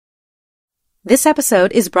This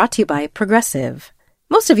episode is brought to you by Progressive.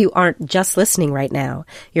 Most of you aren't just listening right now.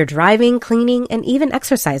 You're driving, cleaning, and even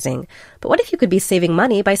exercising. But what if you could be saving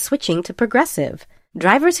money by switching to Progressive?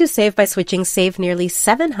 Drivers who save by switching save nearly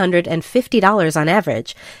 $750 on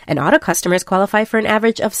average, and auto customers qualify for an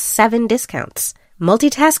average of 7 discounts.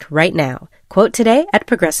 Multitask right now. Quote today at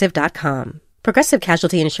Progressive.com. Progressive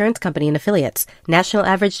Casualty Insurance Company and Affiliates. National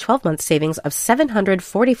average 12-month savings of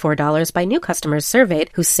 $744 by new customers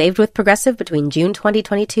surveyed who saved with Progressive between June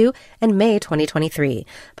 2022 and May 2023.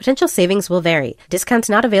 Potential savings will vary. Discounts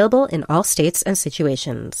not available in all states and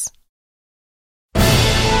situations.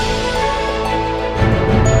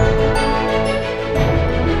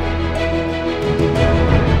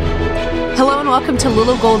 Hello and welcome to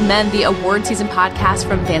Little Gold Men, the award season podcast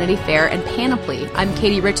from Vanity Fair and Panoply. I'm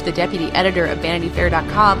Katie Rich, the deputy editor of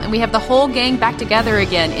VanityFair.com, and we have the whole gang back together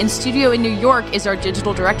again. In studio in New York is our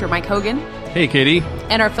digital director, Mike Hogan. Hey, Katie.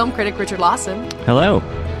 And our film critic, Richard Lawson. Hello.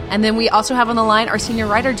 And then we also have on the line our senior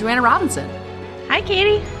writer, Joanna Robinson. Hi,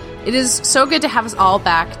 Katie. It is so good to have us all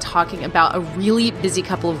back talking about a really busy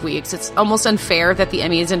couple of weeks. It's almost unfair that the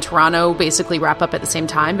Emmys in Toronto basically wrap up at the same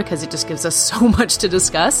time because it just gives us so much to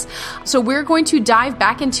discuss. So we're going to dive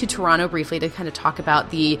back into Toronto briefly to kind of talk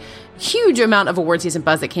about the huge amount of award season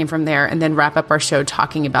buzz that came from there, and then wrap up our show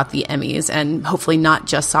talking about the Emmys, and hopefully not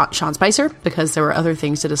just Sean Spicer, because there were other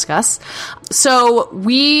things to discuss. So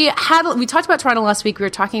we talked about Toronto last week. We were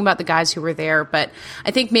talking about the guys who were there, but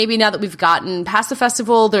I think maybe now that we've gotten past the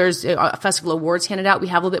festival, there's festival awards handed out, we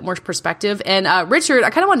have a little bit more perspective. And Richard, I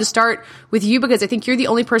kind of wanted to start with you because I think you're the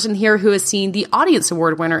only person here who has seen the Audience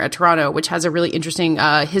Award winner at Toronto, which has a really interesting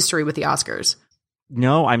history with the Oscars.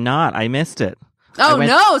 No, I'm not. I missed it. Oh,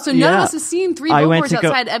 no. So none of us have seen Three Billboards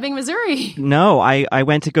outside Ebbing, Missouri. No, I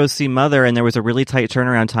went to go see Mother, and there was a really tight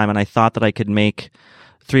turnaround time, and I thought that I could make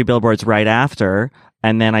Three Billboards right after,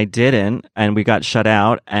 and then I didn't, and we got shut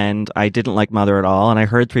out, and I didn't like Mother at all, and I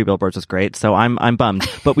heard Three Billboards was great, so I'm bummed.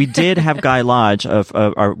 But we did have Guy Lodge, of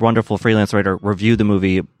our wonderful freelance writer, review the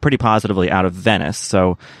movie pretty positively out of Venice,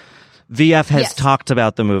 so VF has talked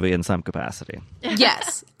about the movie in some capacity.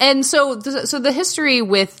 Yes. And so the history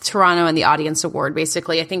with Toronto and the Audience Award,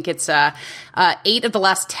 basically, I think it's 8 of the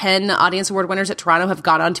last 10 Audience Award winners at Toronto have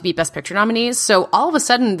gone on to be Best Picture nominees. So all of a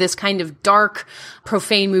sudden, this kind of dark,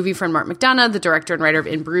 profane movie from Mark McDonagh, the director and writer of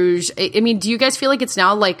In Bruges. I mean, do you guys feel like it's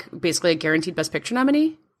now like basically a guaranteed Best Picture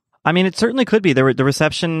nominee? I mean, it certainly could be. The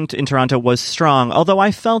reception in Toronto was strong, although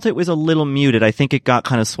I felt it was a little muted. I think it got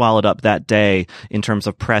kind of swallowed up that day in terms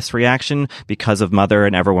of press reaction because of Mother,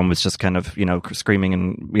 and everyone was just kind of, screaming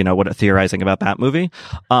and, theorizing about that movie.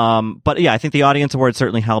 But yeah, I think the Audience Award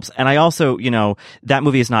certainly helps. And I also, that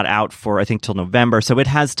movie is not out for, I think, till November, so it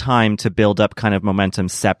has time to build up kind of momentum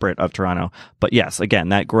separate of Toronto. But yes, again,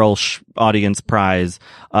 that Grolsch Audience Prize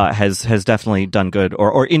has definitely done good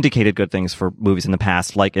or indicated good things for movies in the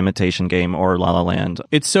past, like Imitation Game or La La Land.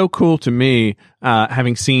 It's so cool to me,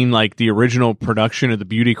 having seen like the original production of The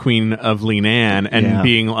Beauty Queen of Leenan and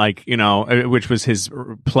being like, which was his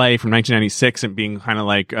play from 1996, and being kind of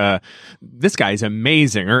like, this guy's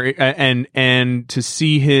amazing. And to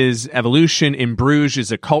see his evolution. In Bruges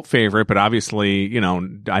is a cult favorite, but obviously,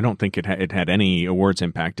 I don't think it had any awards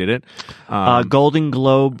impact, did it? Golden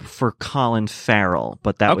Globe for Colin Farrell,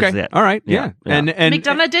 but that was it. All right. Yeah. And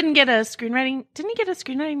McDonagh didn't get a screenwriting. Didn't he get a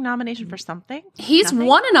screenwriting nomination for something? He's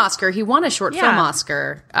won an Oscar. He won a short film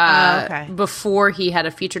Oscar before he had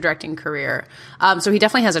a feature directing career. So he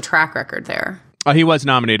definitely has a track record there. He was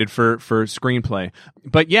nominated for screenplay.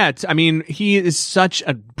 But yeah, he is such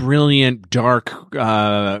a brilliant, dark,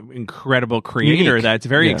 incredible creator that's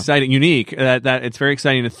very exciting, unique, that it's very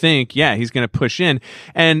exciting to think, he's going to push in.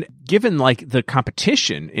 And given like the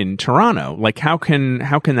competition in Toronto, like how can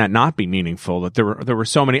that not be meaningful? That there were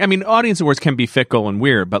so many. I mean, audience awards can be fickle and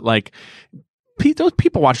weird, but like those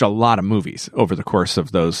people watched a lot of movies over the course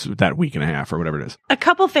of that week and a half or whatever it is. A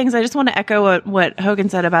couple things. I just want to echo what Hogan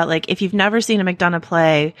said about like, if you've never seen a McDonagh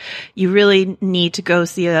play, you really need to go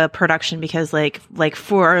see a production, because like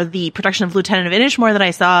for the production of Lieutenant of Inishmore that I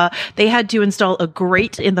saw, they had to install a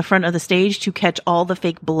grate in the front of the stage to catch all the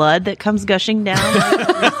fake blood that comes gushing down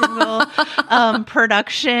every single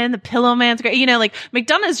production. The Pillowman's great. Like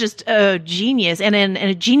McDonagh is just a genius, and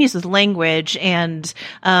a genius with language, and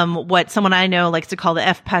what someone I know likes to call the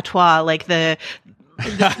F patois, like the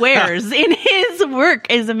swears in his work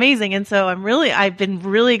is amazing. And so I've been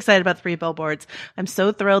really excited about Three Billboards. I'm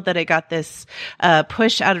so thrilled that it got this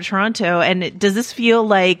push out of Toronto. And does this feel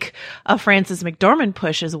like a Frances McDormand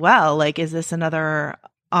push as well? Like, is this another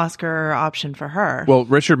Oscar option for her. Well,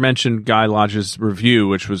 Richard mentioned Guy Lodge's review,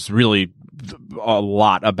 which was really a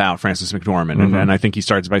lot about Frances McDormand. Mm-hmm. And I think he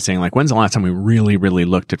starts by saying, like, when's the last time we really, really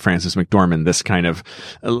looked at Frances McDormand, this kind of,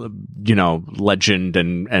 legend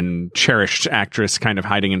and cherished actress kind of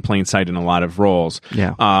hiding in plain sight in a lot of roles.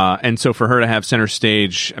 Yeah. And so for her to have center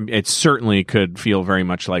stage, it certainly could feel very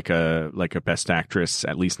much like a Best Actress,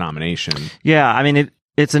 at least nomination. Yeah. I mean,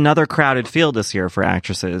 it's another crowded field this year for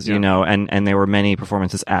actresses, and there were many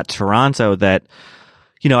performances at Toronto that,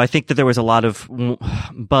 I think that there was a lot of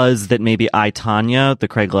buzz that maybe I, Tonya, the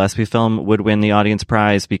Craig Gillespie film, would win the audience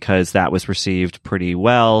prize because that was received pretty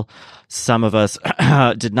well. Some of us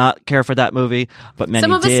did not care for that movie, but many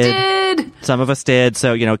Some of us did. Some of us did.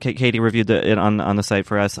 So, Katie reviewed it on the site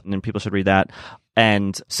for us, and people should read that.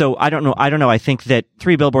 And so I don't know. I think that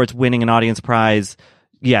Three Billboards winning an audience prize,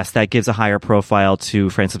 yes, that gives a higher profile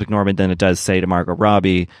to Frances McDormand than it does, say, to Margot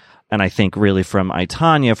Robbie. And I think really from I,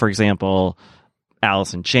 Tonya, for example,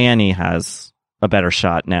 Allison Janney has a better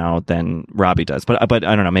shot now than Robbie does. But I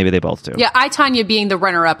don't know, maybe they both do. Yeah, I, Tonya being the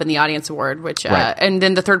runner-up in the audience award, which Right. And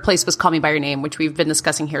then the third place was Call Me By Your Name, which we've been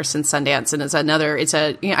discussing here since Sundance, and it's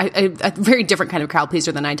a very different kind of crowd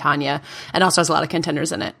pleaser than I, Tonya, and also has a lot of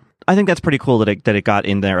contenders in it. I think that's pretty cool that it got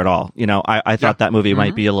in there at all. I thought that movie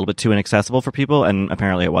might be a little bit too inaccessible for people, and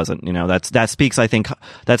apparently it wasn't. That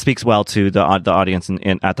speaks well to the audience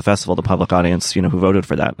at the festival, the public audience, who voted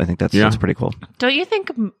for that. I think that's pretty cool. Don't you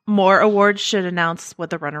think more awards should announce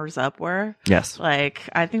what the runners up were? Yes.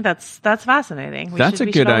 I think that's fascinating. That's a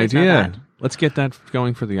good idea. Let's get that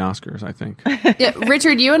going for the Oscars, I think. Yeah,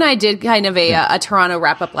 Richard, you and I did kind of a Toronto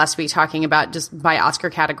wrap-up last week talking about just by Oscar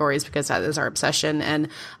categories because that is our obsession. And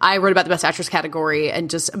I wrote about the Best Actress category and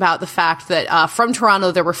just about the fact that from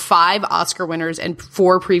Toronto, there were 5 Oscar winners and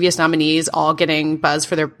 4 previous nominees all getting buzz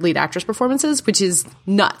for their lead actress performances, which is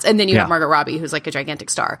nuts. And then you have Margot Robbie, who's like a gigantic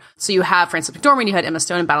star. So you have Frances McDormand, you had Emma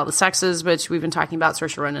Stone in Battle of the Sexes, which we've been talking about,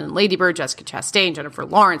 Saoirse Ronan and Lady Bird, Jessica Chastain, Jennifer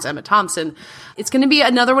Lawrence, Emma Thompson. It's going to be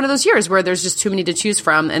another one of those years where there's just too many to choose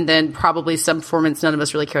from, and then probably some performance none of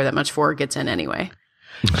us really care that much for gets in anyway.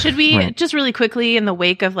 Should we just really quickly, in the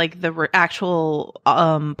wake of the actual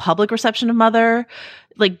public reception of Mother,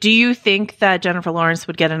 do you think that Jennifer Lawrence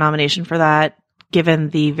would get a nomination for that,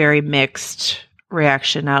 given the very mixed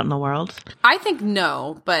reaction out in the world? I think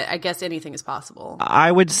no, but I guess anything is possible. I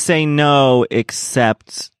would say no,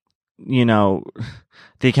 except, the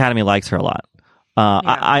Academy likes her a lot.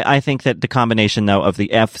 I think that the combination, though, of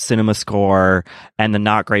the F cinema score and the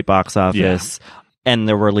not great box office and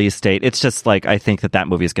the release date, it's just I think that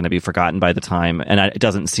movie is going to be forgotten by the time, and it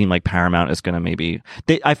doesn't seem like Paramount is going to maybe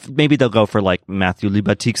they'll go for Matthew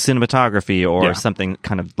Libatik's cinematography or something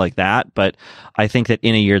kind of like that. But I think that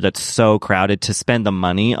in a year that's so crowded, to spend the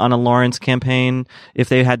money on a Lawrence campaign, if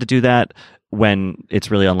they had to do that, when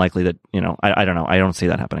it's really unlikely that, I don't know. I don't see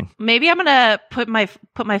that happening. Maybe I'm going to put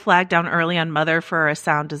my flag down early on Mother for a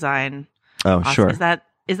sound design. Oh, Oscar. sure.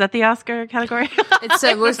 Is that the Oscar category?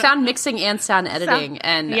 We're sound mixing and sound editing,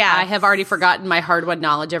 and I have already forgotten my hard-won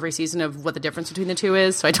knowledge every season of what the difference between the two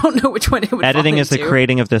is, so I don't know which one it would Editing fall is the into.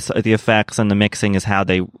 creating of the effects, and the mixing is how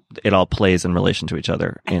it all plays in relation to each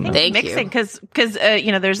other. Thank mixing, you. because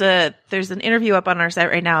there's an interview up on our site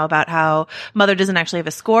right now about how Mother doesn't actually have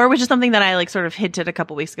a score, which is something that I sort of hinted a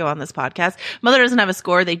couple weeks ago on this podcast. Mother doesn't have a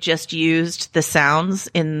score; they just used the sounds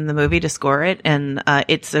in the movie to score it, and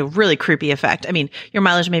it's a really creepy effect. I mean, your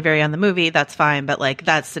mileage may vary on the movie, that's fine, but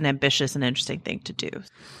that's an ambitious and interesting thing to do.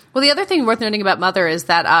 Well, the other thing worth noting about Mother is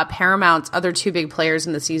that Paramount's other 2 big players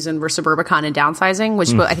in the season were Suburbicon and Downsizing,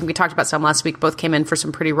 which I think we talked about some last week, both came in for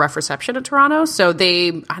some pretty rough reception at Toronto. So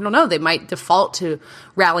they might default to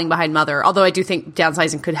rallying behind Mother, although I do think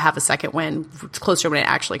Downsizing could have a second win closer when it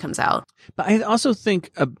actually comes out. But I also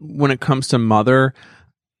think when it comes to Mother,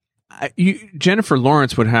 Jennifer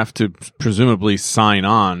Lawrence would have to presumably sign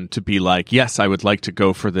on to be yes, I would like to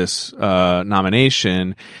go for this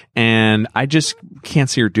nomination, and I just can't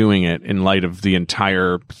see her doing it in light of the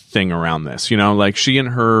entire thing around this. She and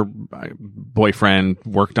her boyfriend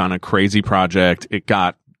worked on a crazy project. It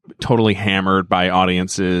got totally hammered by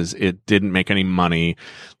audiences. It didn't make any money.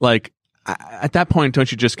 At that point,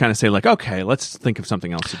 don't you just kind of say okay, let's think of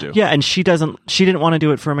something else to do? Yeah, and she didn't want to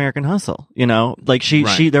do it for American Hustle. There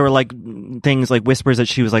were things whispers that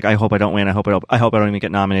she was I hope I don't win. I hope I don't even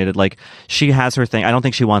get nominated. She has her thing. I don't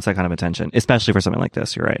think she wants that kind of attention, especially for something like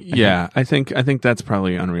this. You're right. I think that's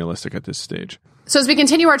probably unrealistic at this stage. So as we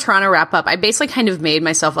continue our Toronto wrap-up, I basically kind of made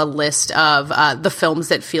myself a list of the films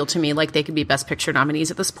that feel to me like they could be Best Picture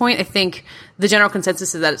nominees at this point. I think the general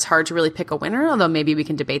consensus is that it's hard to really pick a winner, although maybe we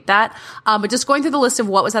can debate that. But just going through the list of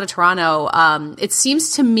what was out of Toronto, it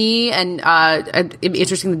seems to me, and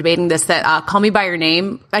interesting debating this, that Call Me By Your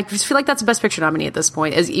Name, I just feel like that's a Best Picture nominee at this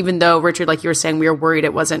point, as even though, Richard, like you were saying, we were worried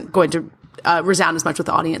it wasn't going to resound as much with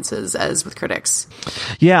audiences as with critics.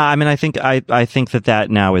 Yeah, I mean, I think that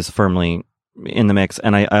now is firmly in the mix,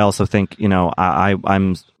 and I also think, you know, I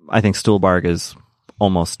think Stuhlbarg is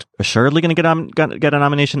almost assuredly going to get a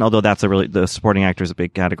nomination, although the supporting actor is a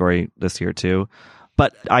big category this year too.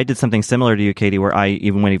 But I did something similar to you, Katie, where I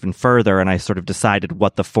went even further, and I sort of decided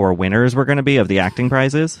what the 4 winners were going to be of the acting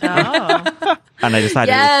prizes. Oh. And I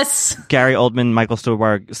decided yes! Gary Oldman, Michael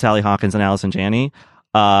Stuhlbarg, Sally Hawkins, and Allison Janney.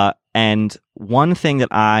 And one thing that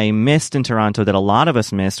I missed in Toronto that a lot of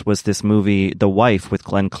us missed was this movie, The Wife, with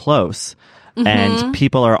Glenn Close. Mm-hmm. And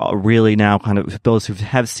people are really now kind of, those who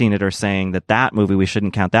have seen it are saying that movie, we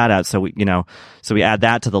shouldn't count that out. So we add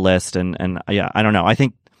that to the list. And yeah, I don't know. I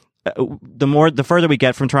think the further we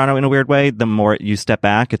get from Toronto in a weird way, the more you step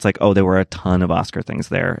back, it's like, oh, there were a ton of Oscar things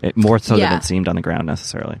there. More so than it seemed on the ground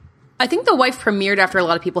necessarily. I think The Wife premiered after a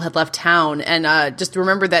lot of people had left town, and just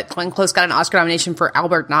remember that Glenn Close got an Oscar nomination for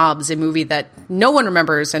Albert Nobbs, a movie that no one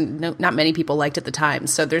remembers and not many people liked at the time.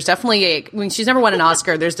 So there's definitely she's never won an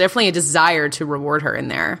Oscar. There's definitely a desire to reward her in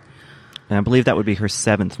there. And I believe that would be her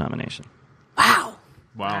 7th nomination.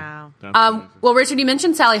 Wow. Well, Richard, you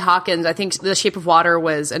mentioned Sally Hawkins. I think The Shape of Water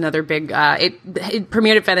was another big, it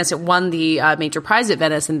premiered at Venice. It won the major prize at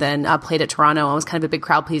Venice and then played at Toronto and was kind of a big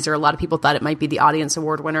crowd pleaser. A lot of people thought it might be the audience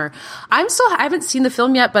award winner. I haven't seen the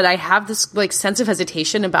film yet, but I have this like sense of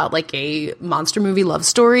hesitation about like a monster movie love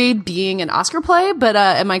story being an Oscar play. But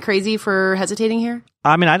am I crazy for hesitating here?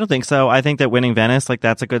 I mean, I don't think so. I think that winning Venice, like,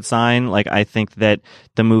 that's a good sign. Like, I think that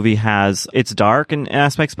the movie it's dark in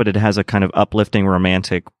aspects, but it has a kind of uplifting,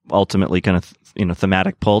 romantic, ultimately kind of,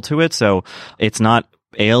 thematic pull to it. So it's not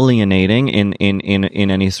alienating in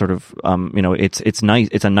any sort of, it's nice.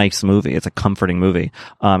 It's a nice movie. It's a comforting movie.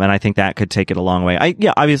 And I think that could take it a long way. I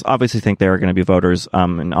obviously think there are going to be voters,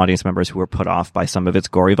 and audience members who are put off by some of its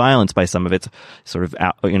gory violence, by some of its sort of,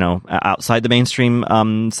 outside the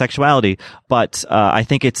mainstream, sexuality. But, I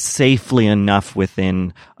think it's safely enough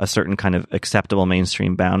within a certain kind of acceptable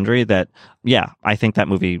mainstream boundary that, yeah, I think that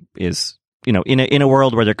movie is, in a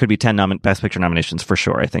world where there could be 10 Best Picture nominations, for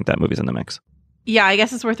sure, I think that movie's in the mix. Yeah, I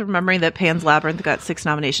guess it's worth remembering that Pan's Labyrinth got 6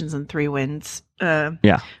 nominations and 3 wins.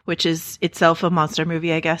 Which is itself a monster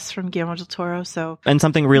movie, I guess, from Guillermo del Toro. So, and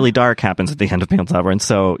something really dark happens at the end of Pan's Labyrinth.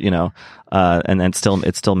 So, and then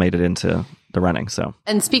it still made it into the running. So,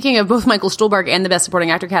 and speaking of both Michael Stuhlbarg and the Best Supporting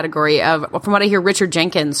Actor category, from what I hear, Richard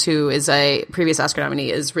Jenkins, who is a previous Oscar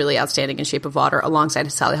nominee, is really outstanding in Shape of Water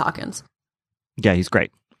alongside Sally Hawkins. Yeah, he's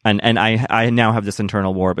great. And I now have this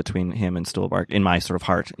internal war between him and Stuhlbarg in my sort of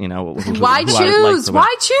heart, Why choose?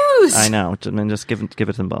 Why choose? I know. And just give it to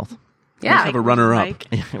them both. Yeah. Have a runner-up.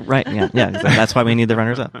 Right, yeah. That's why we need the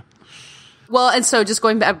runners-up. Well, and so just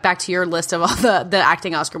going back to your list of all the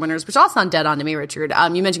acting Oscar winners, which all sound dead on to me, Richard.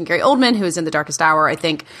 You mentioned Gary Oldman, who is in The Darkest Hour. I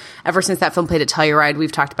think ever since that film played at Telluride,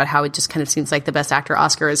 we've talked about how it just kind of seems like the Best Actor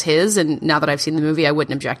Oscar is his. And now that I've seen the movie, I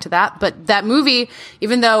wouldn't object to that. But that movie,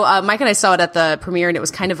 even though Mike and I saw it at the premiere, and it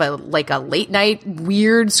was kind of a late night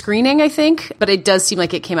weird screening, I think. But it does seem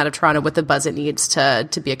like it came out of Toronto with the buzz it needs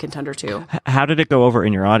to be a contender too. How did it go over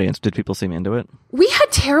in your audience? Did people seem into it? We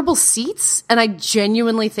had terrible seats, and I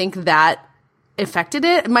genuinely think that affected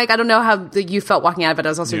it. Mike, I don't know how you felt walking out of it. I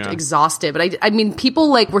was also exhausted, but I mean, people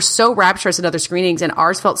were so rapturous in other screenings, and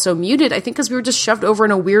ours felt so muted. I think because we were just shoved over in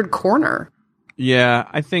a weird corner. Yeah,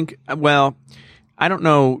 I think. Well, I don't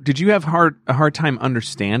know. Did you have a hard time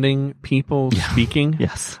understanding people speaking?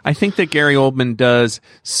 Yes. I think that Gary Oldman does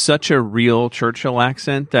such a real Churchill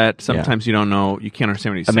accent that sometimes you don't know, you can't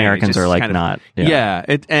understand what he's saying. Americans are like not. Yeah.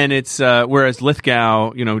 It's whereas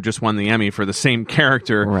Lithgow, just won the Emmy for the same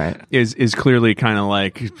character, right, is clearly kind of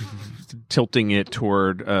like tilting it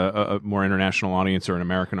toward a more international audience or an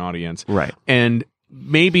American audience, right? And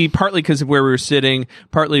maybe partly because of where we were sitting,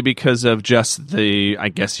 partly because of just the, I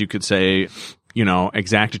guess you could say,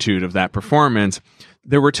 exactitude of that performance.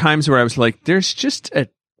 There were times where I was like, there's just a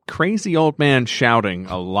crazy old man shouting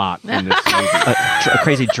a lot in this movie. a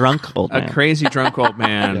crazy drunk old man. A crazy drunk old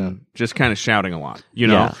man just kind of shouting a lot,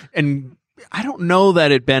 And I don't know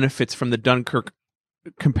that it benefits from the Dunkirk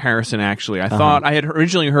comparison, actually. I thought I had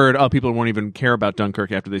originally heard, people won't even care about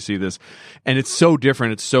Dunkirk after they see this. And it's so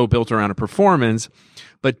different. It's so built around a performance.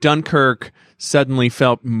 But Dunkirk suddenly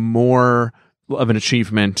felt more of an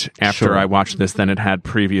achievement after Sure. I watched this than it had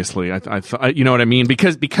previously. I thought, you know what I mean?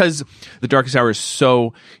 Because The Darkest Hour is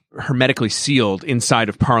so hermetically sealed inside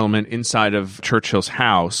of Parliament, inside of Churchill's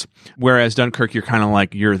house, whereas Dunkirk, you're kind of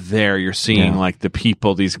like, you're there, you're seeing like the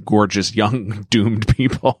people, these gorgeous young doomed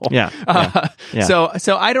people. Yeah.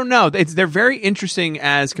 So I don't know. They're very interesting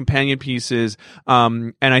as companion pieces.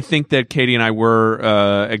 And I think that Katie and I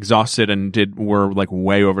were exhausted and were like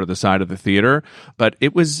way over to the side of the theater, but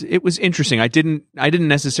it was interesting. I didn't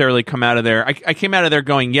necessarily come out of there. I came out of there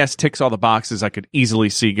going, yes, ticks all the boxes. I could easily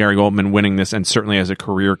see Gary Oldman winning this, and certainly as a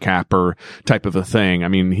career capper type of a thing. I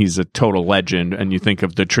mean, he's a total legend, and you think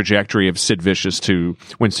of the trajectory of Sid Vicious to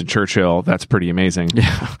Winston Churchill, that's pretty amazing.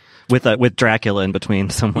 Yeah. With Dracula in between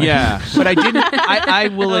somewhere. Yeah, but I didn't. I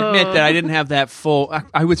will admit that I didn't have that full.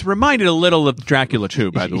 I was reminded a little of Dracula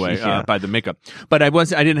too, by the way, by the makeup. But I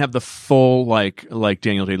didn't have the full like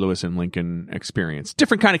Daniel Day-Lewis and Lincoln experience.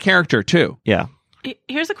 Different kind of character too. Yeah.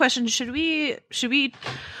 Here's a question. Should we,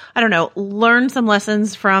 I don't know, learn some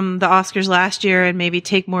lessons from the Oscars last year and maybe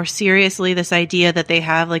take more seriously this idea that they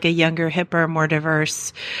have like a younger, hipper, more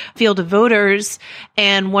diverse field of voters,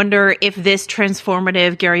 and wonder if this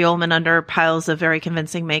transformative Gary Oldman under piles of very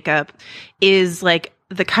convincing makeup is like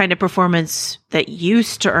the kind of performance that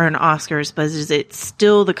used to earn Oscars, but is it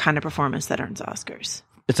still the kind of performance that earns Oscars?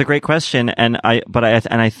 It's a great question, and I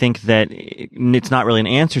think that it's not really an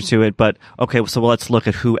answer to it. But okay, so let's look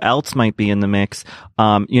at who else might be in the mix.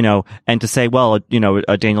 And to say, well,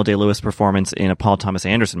 a Daniel Day-Lewis performance in a Paul Thomas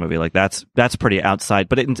Anderson movie, like that's pretty outside.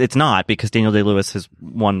 But it's not, because Daniel Day-Lewis has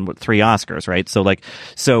won 3 Oscars, right?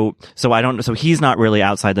 So he's not really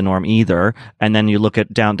outside the norm either. And then you look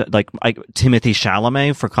at down to like Timothée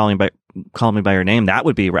Chalamet for Call Me by Your Name. That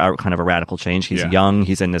would be kind of a radical change. He's young.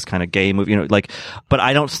 He's in this kind of gay movie, but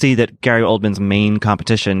I don't see that Gary Oldman's main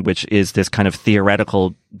competition, which is this kind of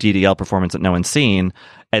theoretical DDL performance that no one's seen,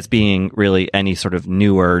 as being really any sort of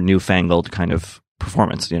newfangled kind of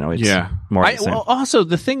performance. It's more of the same. Well, also,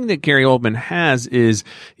 the thing that Gary Oldman has is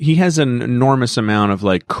he has an enormous amount of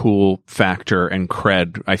like cool factor and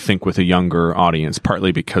cred, I think, with a younger audience,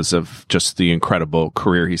 partly because of just the incredible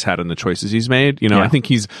career he's had and the choices he's made. I think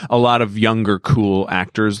a lot of younger, cool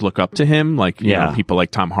actors look up to him, like you know, people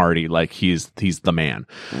like Tom Hardy, like he's the man.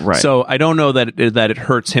 Right. So I don't know that it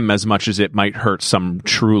hurts him as much as it might hurt some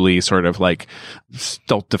truly sort of like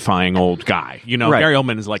stultifying old guy. Gary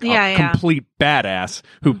Oldman is like a complete badass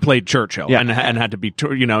who played Churchill and had to be,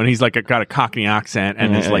 and he's like got a Cockney accent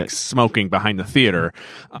and is like smoking behind the theater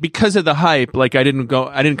because of the hype. Like I didn't come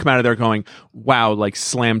out of there going, wow, like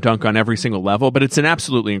slam dunk on every single level, but it's an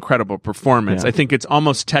absolutely incredible performance. I think it's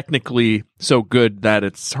almost technically so good that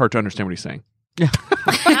it's hard to understand what he's saying. Yeah.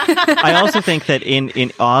 I also think that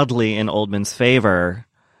oddly in Oldman's favor,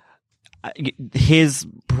 his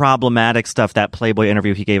problematic stuff, that Playboy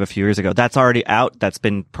interview he gave a few years ago, that's already out. That's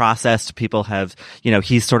been processed. People have,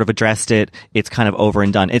 he's sort of addressed it. It's kind of over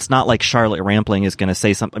and done. It's not like Charlotte Rampling is going to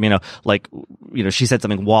say something, she said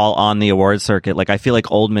something while on the awards circuit. Like, I feel like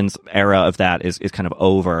Oldman's era of that is kind of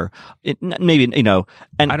over. And I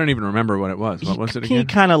don't even remember what it was. What was it again? He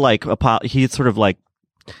kind of he sort of like,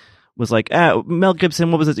 was like, Mel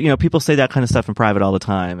Gibson, what was it? People say that kind of stuff in private all the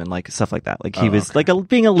time, and like stuff like that. Like he was like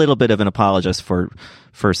being a little bit of an apologist for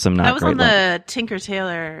some not. That was great on the Tinker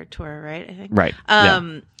Tailor tour, right? I think. Right.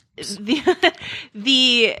 After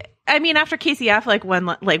Casey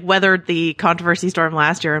Affleck weathered the controversy storm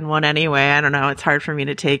last year and won anyway, I don't know. It's hard for me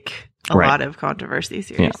to take a lot of controversy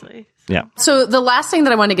seriously. Yeah. So the last thing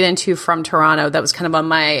that I want to get into from Toronto that was kind of on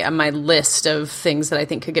my list of things that I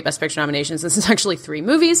think could get Best Picture nominations. This is actually 3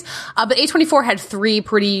 movies, but A24 had 3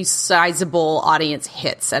 pretty sizable audience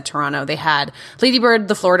hits at Toronto. They had Lady Bird,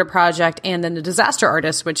 The Florida Project, and then The Disaster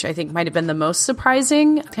Artist, which I think might have been the most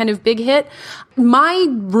surprising kind of big hit. My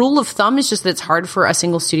rule of thumb is just that it's hard for a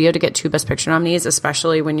single studio to get 2 Best Picture nominees,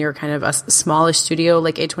 especially when you're kind of a smallish studio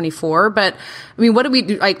like A24. But I mean, what do we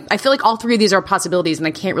do? I feel like all 3 of these are possibilities, and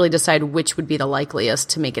I can't really decide which would be the likeliest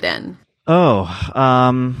to make it in. That's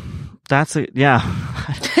I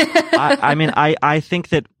think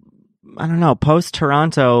that, I don't know, post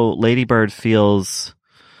Toronto, Lady Bird feels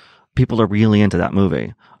people are really into that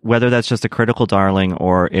movie. Whether that's just a critical darling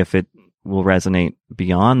or if it will resonate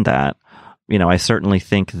beyond that, I certainly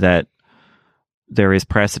think that there is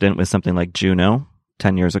precedent with something like Juno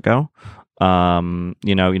 10 years ago.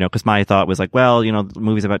 Because my thought was like, well,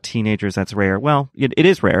 movies about teenagers, that's rare. Well, it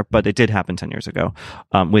is rare, but it did happen 10 years ago,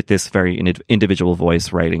 with this very individual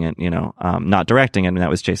voice writing it, not directing it. And that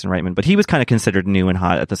was Jason Reitman, but he was kind of considered new and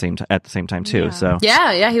hot at the same time too. Yeah. So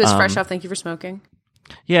yeah, he was fresh off Thank You for Smoking.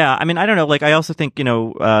 Yeah, I mean, I don't know. Like, I also think,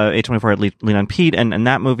 A24 had Lean on Pete, and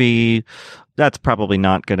that movie, that's probably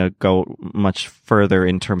not going to go much further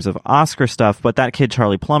in terms of Oscar stuff. But that kid,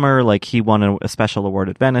 Charlie Plummer, like he won a special award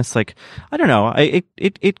at Venice. Like, I don't know.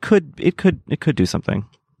 It could do something.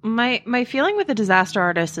 My feeling with The Disaster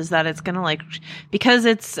Artist is that it's gonna because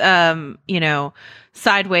it's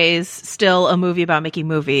Sideways, still a movie about making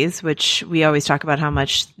movies, which we always talk about how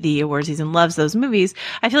much the award season loves those movies.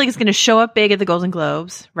 I feel like it's going to show up big at the Golden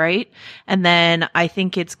Globes, right? And then I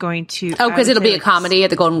think it's going to... Oh, because it'll be a comedy at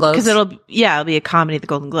the Golden Globes? Because it'll be a comedy at the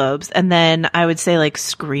Golden Globes. And then I would say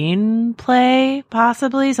screenplay,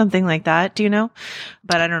 possibly, something like that. Do you know?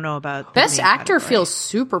 But I don't know about... Best Actor feels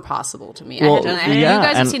super possible to me. Well, you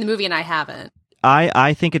guys have seen the movie and I haven't.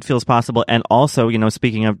 I think it feels possible. And also,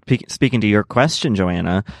 speaking to your question,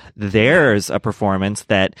 Joanna, there's a performance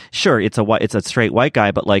that, sure, it's a straight white guy,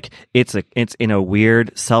 but it's in a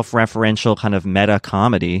weird self-referential kind of meta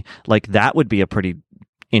comedy. That would be a pretty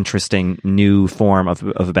interesting new form of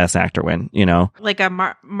a Best Actor win, Like a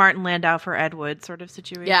Martin Landau for Ed Wood sort of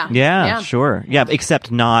situation. Yeah, sure. Yeah,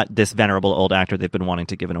 except not this venerable old actor they've been wanting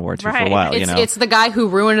to give an award to for a while, It's the guy who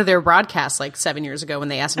ruined their broadcast 7 years ago when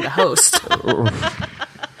they asked him to host.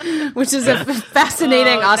 Which is a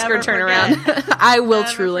fascinating Oscar turnaround. I will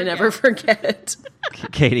truly never forget.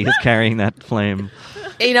 Katie is carrying that flame.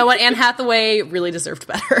 You know what? Anne Hathaway really deserved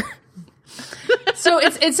better. So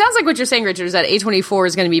it sounds like what you're saying, Richard, is that A24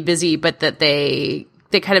 is going to be busy, but that they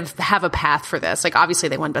kind of have a path for this. Obviously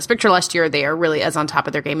they won Best Picture last year. They are really as on top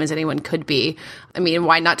of their game as anyone could be. I mean,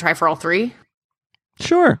 why not try for all three?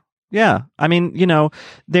 Sure. Yeah. I mean,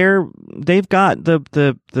 they've got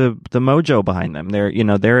the mojo behind them.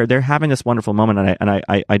 They're having this wonderful moment, and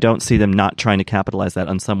I don't see them not trying to capitalize that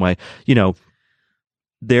in some way.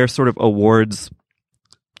 Their sort of awards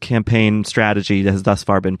campaign strategy has thus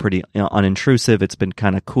far been pretty unintrusive. It's been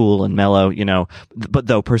kind of cool and mellow, but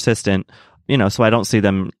though persistent, so I don't see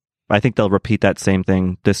them. I think they'll repeat that same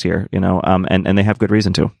thing this year, and they have good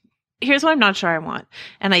reason to. Here's what I'm not sure I want,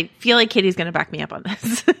 and I feel like Katie's going to back me up on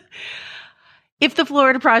this. If the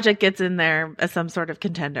Florida Project gets in there as some sort of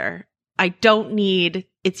contender, I don't need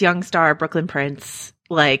its young star Brooklyn Prince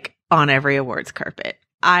on every awards carpet.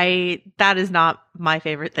 That is not my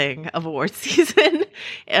favorite thing of awards season.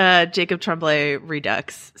 Jacob Tremblay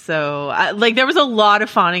Redux. So there was a lot of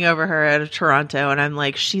fawning over her at Toronto, and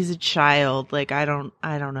I'm she's a child. I don't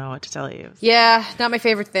know what to tell you. Yeah, not my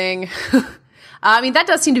favorite thing. I mean, that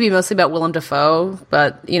does seem to be mostly about Willem Dafoe,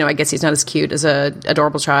 but I guess he's not as cute as a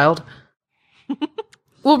adorable child.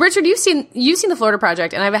 Well, Richard, you've seen the Florida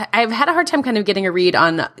Project, and I've had a hard time kind of getting a read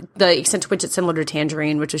on the extent to which it's similar to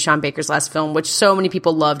Tangerine, which was Sean Baker's last film, which so many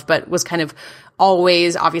people loved, but was kind of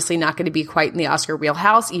always obviously not going to be quite in the Oscar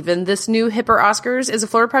wheelhouse. Even this new hipper Oscars, is the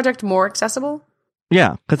Florida Project more accessible?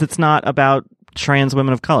 Yeah, because it's not about trans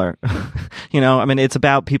women of color. I mean, it's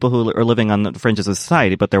about people who are living on the fringes of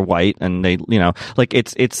society, but they're white, and they,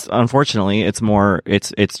 it's unfortunately, it's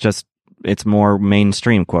more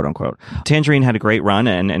mainstream, quote unquote. Tangerine had a great run,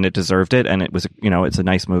 and it deserved it, and it was, it's a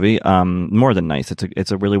nice movie. More than nice.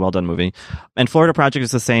 It's a really well done movie. And Florida Project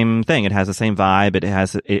is the same thing. It has the same vibe.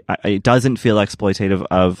 It doesn't feel exploitative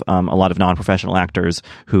of a lot of non-professional actors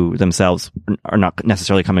who themselves are not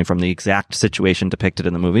necessarily coming from the exact situation depicted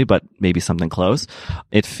in the movie, but maybe something close.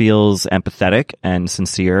 It feels empathetic and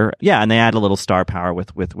sincere. Yeah, and they add a little star power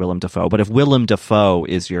with Willem Dafoe. But if Willem Dafoe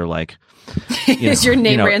is your is your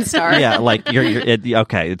name brand star? Yeah, you're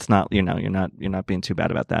okay. It's not, you're not being too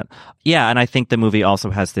bad about that. Yeah, and I think the movie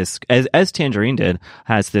also has this, as Tangerine did,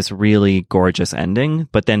 has this really gorgeous ending.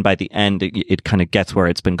 But then by the end, it kind of gets where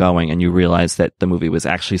it's been going, and you realize that the movie was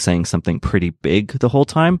actually saying something pretty big the whole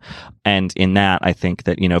time. And in that, I think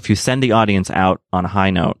that if you send the audience out on a high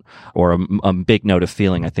note or a big note of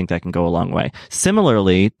feeling, I think that can go a long way.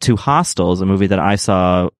 Similarly to Hostels, a movie that I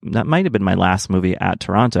saw, that might have been my last movie at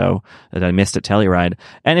Toronto that I missed at Telluride.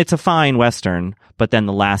 And it's a fine Western, but then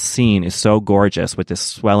the last scene is so gorgeous with this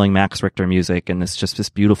swelling Max Richter music and this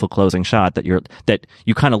beautiful closing shot that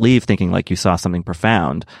you kind of leave thinking you saw something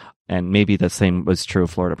profound. And maybe the same was true of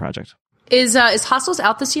Florida Project. Is Hostels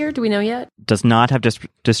out this year? Do we know yet? Does not have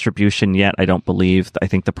distribution yet, I don't believe. I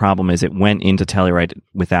think the problem is it went into Telluride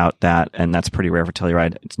without that, and that's pretty rare for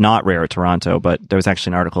Telluride. It's not rare at Toronto, but there was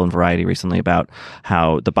actually an article in Variety recently about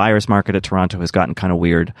how the buyer's market at Toronto has gotten kind of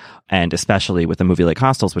weird, and especially with a movie like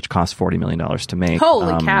Hostels, which cost $40 million to make.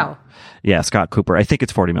 Holy cow. Yeah, Scott Cooper. I think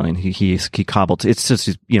it's $40 million. He cobbled, it's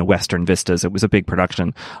just, Western Vistas. It was a big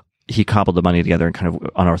production. He cobbled the money together in kind of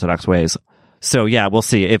unorthodox ways. So yeah, we'll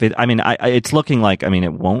see. It's looking like,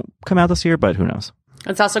 it won't come out this year, but who knows?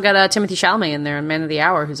 It's also got Timothée Chalamet in there in Man of the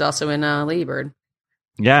Hour, who's also in Lady Bird.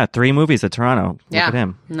 Yeah, 3 movies at Toronto. Yeah, look at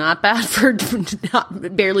him. Not bad for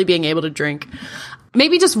barely being able to drink.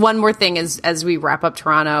 Maybe just one more thing as we wrap up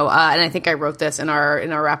Toronto, and I think I wrote this in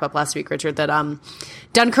our wrap up last week, Richard, that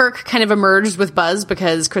Dunkirk kind of emerged with buzz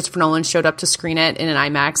because Christopher Nolan showed up to screen it in an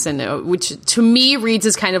IMAX, and which to me reads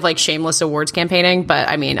as kind of like shameless awards campaigning. But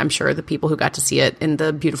I mean, I'm sure the people who got to see it in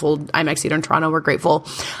the beautiful IMAX theater in Toronto were grateful.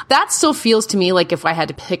 That still feels to me like if I had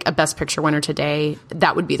to pick a Best Picture winner today,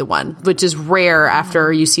 that would be the one, which is rare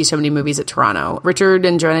after you see so many movies at Toronto. Richard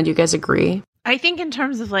and Joanna, do you guys agree? I think in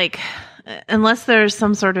terms of like, unless there's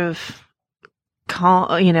some sort of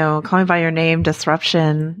call me by your name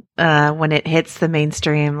disruption when it hits the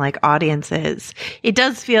mainstream like audiences, it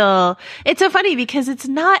does feel, it's so funny because it's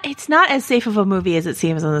not as safe of a movie as it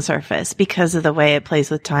seems on the surface because of the way it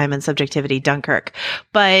plays with time and subjectivity, Dunkirk.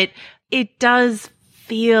 But it does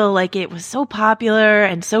feel like it was so popular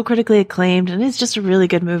and so critically acclaimed, and it's just a really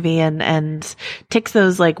good movie and ticks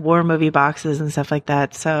those like war movie boxes and stuff like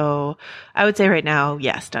that. So I would say right now,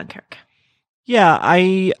 yes, Dunkirk. Yeah,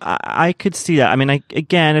 I could see that. I mean,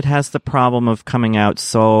 again, it has the problem of coming out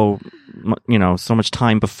so much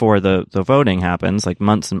time before the voting happens, like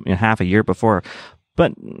months and half a year before.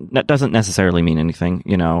 But that doesn't necessarily mean anything,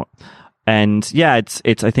 And yeah, I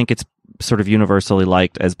think it's sort of universally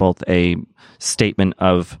liked as both a statement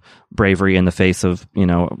of bravery in the face of,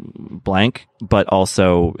 blank, but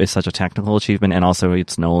also is such a technical achievement, and also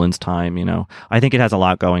it's Nolan's time, I think it has a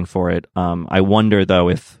lot going for it. I wonder though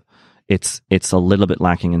if it's a little bit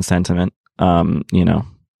lacking in sentiment,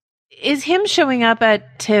 Is him showing up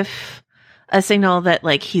at TIFF a signal that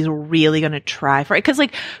like he's really going to try for it? Because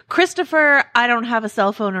like Christopher, I don't have a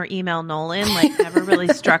cell phone or email Nolan, like never really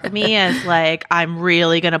struck me as like I'm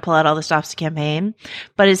really going to pull out all the stops to campaign.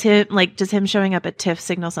 But does him showing up at TIFF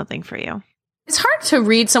signal something for you? It's hard to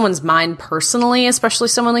read someone's mind personally, especially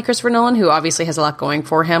someone like Christopher Nolan, who obviously has a lot going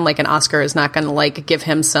for him. Like an Oscar is not going to like give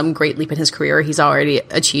him some great leap in his career. He's already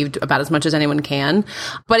achieved about as much as anyone can.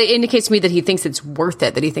 But it indicates to me that he thinks it's worth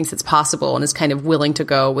it, that he thinks it's possible, and is kind of willing to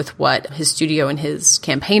go with what his studio and his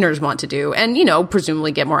campaigners want to do, and,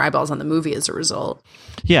 presumably get more eyeballs on the movie as a result.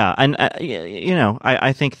 Yeah. And,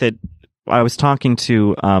 I think that I was talking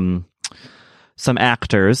to, some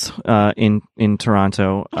actors in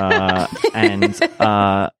Toronto, and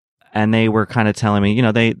they were kind of telling me,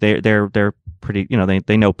 they're pretty,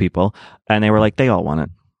 they know people, and they were like, they all want it,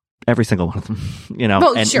 every single one of them,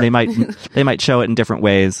 Well, and sure. they might show it in different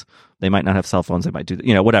ways. They might not have cell phones. They might do,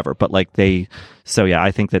 whatever. But like so yeah, I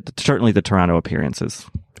think that certainly the Toronto appearances.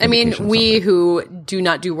 I mean, we who do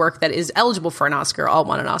not do work that is eligible for an Oscar all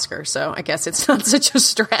want an Oscar. So I guess it's not such a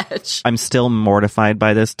stretch. I'm still mortified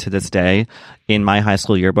by this to this day. In my high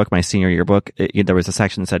school yearbook, my senior yearbook, there was a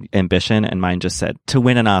section that said ambition, and mine just said to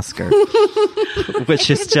win an Oscar, which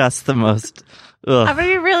is just the most. Ugh. I'm going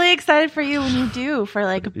to be really excited for you when you do for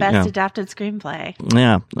like best adapted screenplay.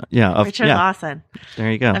 Yeah. Richard Lawson.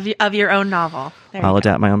 There you go. Of your own novel. I'll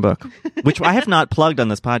adapt my own book, which I have not plugged on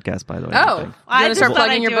this podcast, by the way. Oh, you want to start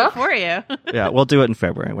plugging your book for you? Yeah, we'll do it in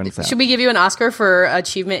February when it's out. Should we give you an Oscar for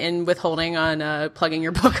achievement in withholding on plugging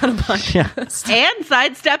your book on a podcast? And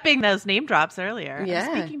sidestepping those name drops earlier. Yeah.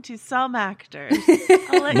 I'm speaking to some actors.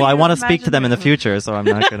 Well, I want to speak to them in the future, so I'm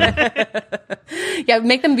not going to. Yeah,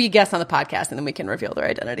 make them be guests on the podcast, and then we can reveal their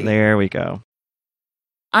identity. There we go.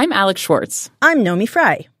 I'm Alex Schwartz. I'm Nomi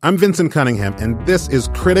Fry. I'm Vincent Cunningham, and this is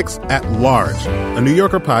Critics at Large, a New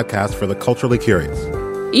Yorker podcast for the culturally curious.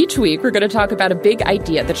 Each week, we're going to talk about a big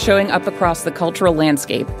idea that's showing up across the cultural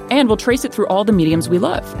landscape, and we'll trace it through all the mediums we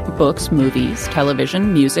love: books, movies,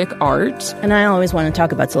 television, music, art. And I always want to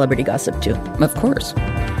talk about celebrity gossip, too. Of course.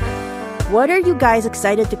 What are you guys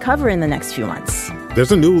excited to cover in the next few months?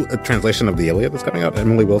 There's a new translation of the Iliad that's coming out,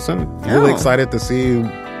 Emily Wilson. Really excited to see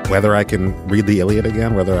whether I can read the Iliad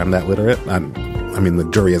again, whether I'm that literate. I mean, the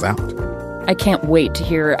jury is out. I can't wait to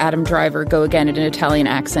hear Adam Driver go again in an Italian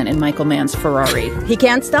accent in Michael Mann's Ferrari. He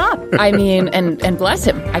can't stop. I mean, and bless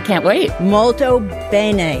him. I can't wait. Molto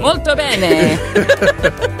bene. Molto bene.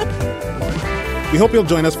 We hope you'll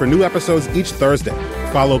join us for new episodes each Thursday.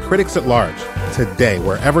 Follow Critics at Large today,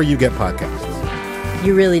 wherever you get podcasts.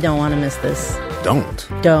 You really don't want to miss this. Don't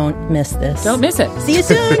miss this. Don't miss it. See you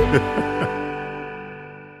soon.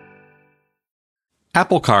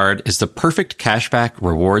 Apple Card is the perfect cashback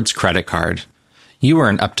rewards credit card. You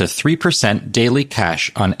earn up to 3% daily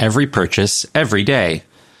cash on every purchase every day.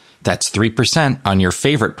 That's 3% on your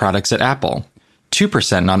favorite products at Apple,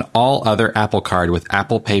 2% on all other Apple Card with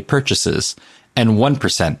Apple Pay purchases, and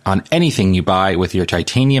 1% on anything you buy with your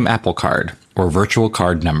titanium Apple Card or virtual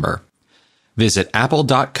card number. Visit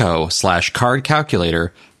apple.co/card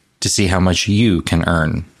calculator to see how much you can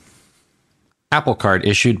earn. Apple Card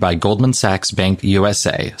issued by Goldman Sachs Bank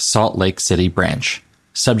USA, Salt Lake City branch.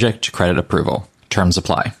 Subject to credit approval. Terms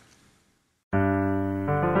apply.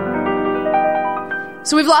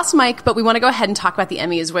 So we've lost Mike, but we want to go ahead and talk about the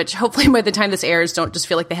Emmys, which hopefully by the time this airs don't just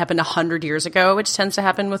feel like they happened 100 years ago, which tends to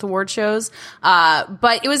happen with award shows.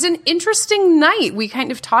 But it was an interesting night. We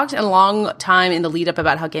kind of talked a long time in the lead up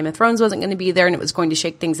about how Game of Thrones wasn't going to be there and it was going to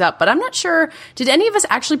shake things up. But I'm not sure, did any of us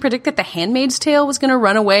actually predict that The Handmaid's Tale was going to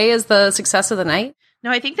run away as the success of the night? No,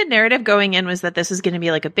 I think the narrative going in was that this was going to be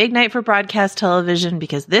like a big night for broadcast television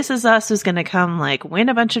because This Is Us was going to come like win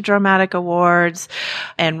a bunch of dramatic awards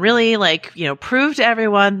and really like, prove to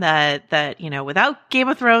everyone that, without Game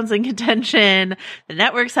of Thrones in contention, the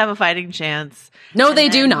networks have a fighting chance. No, they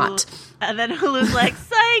do not. And then Hulu's like,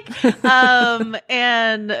 psych.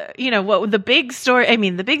 What the big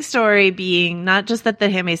story being not just that The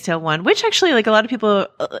Handmaid's Tale won, which actually like a lot of people,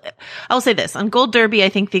 I'll say this, on Gold Derby, I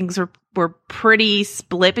think things were pretty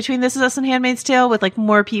split between This Is Us and Handmaid's Tale, with like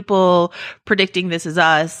more people predicting This Is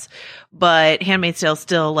Us, but Handmaid's Tale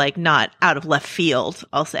still like not out of left field,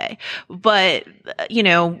 I'll say. But,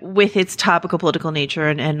 with its topical political nature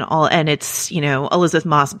and its, Elizabeth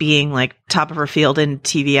Moss being like top of her field in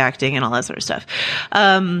TV acting and all that sort of stuff.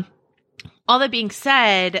 All that being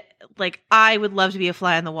said, like I would love to be a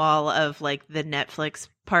fly on the wall of like the Netflix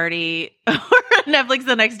party or Netflix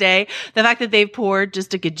the next day. The fact that they've poured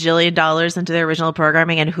just $1 gajillion into their original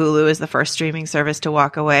programming and Hulu is the first streaming service to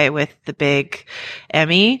walk away with the big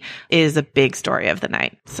Emmy is a big story of the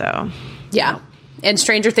night. So yeah. And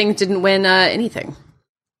Stranger Things didn't win anything.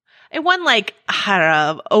 It won like, I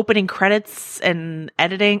don't know, opening credits and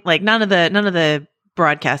editing, like none of the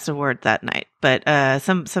broadcast award that night, but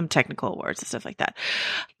some technical awards and stuff like that.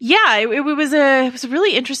 Yeah, it was a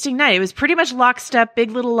really interesting night. It was pretty much lockstep,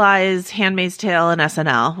 Big Little Lies, Handmaid's Tale, and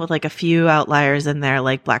SNL, with like a few outliers in there,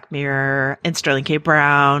 like Black Mirror and Sterling K.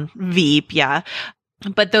 Brown, Veep, yeah.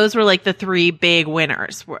 But those were like the three big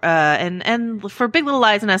winners. And for Big Little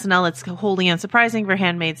Lies and SNL, it's wholly unsurprising. For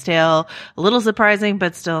Handmaid's Tale, a little surprising,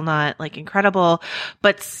 but still not like incredible.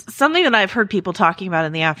 But something that I've heard people talking about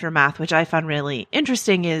in the aftermath, which I found really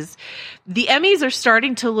interesting, is the Emmys are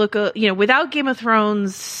starting to look, without Game of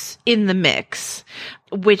Thrones in the mix,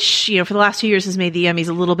 which, for the last 2 years has made the Emmys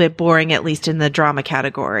a little bit boring, at least in the drama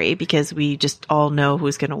category, because we just all know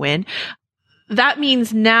who's going to win. That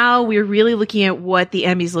means now we're really looking at what the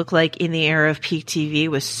Emmys look like in the era of peak TV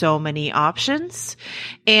with so many options.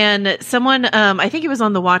 And someone, I think it was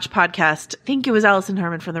on the Watch podcast, I think it was Alison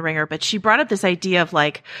Herman from The Ringer, but she brought up this idea of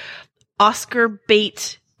like Oscar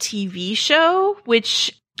bait TV show,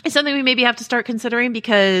 which is something we maybe have to start considering,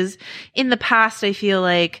 because in the past, I feel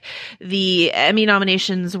like the Emmy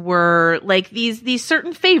nominations were like these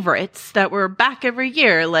certain favorites that were back every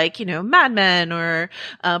year, like, Mad Men or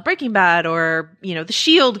Breaking Bad or, The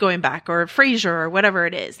Shield going back or Frasier or whatever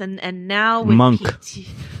it is. And now with Monk,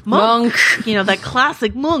 that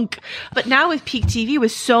classic Monk. But now with peak TV,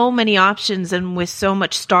 with so many options and with so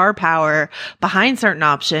much star power behind certain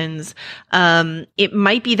options, it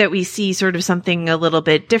might be that we see sort of something a little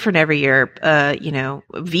bit different every year.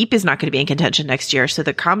 Veep is not going to be in contention next year, so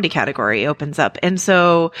the comedy category opens up. And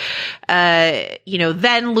so,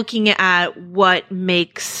 then looking at what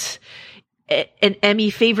makes an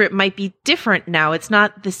Emmy favorite might be different now. It's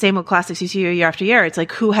not the same old classics you see year after year. It's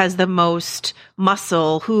like who has the most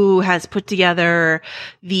muscle, who has put together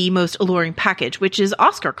the most alluring package, which is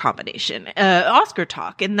Oscar combination, Oscar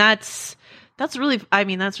talk. And that's really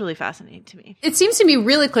fascinating to me. It seems to me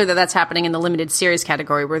really clear that that's happening in the limited series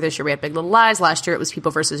category, where this year we had Big Little Lies. Last year it was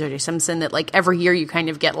People versus O.J. Simpson. That like every year you kind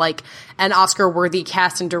of get like an Oscar-worthy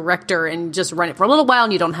cast and director and just run it for a little while,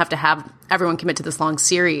 and you don't have to have everyone commit to this long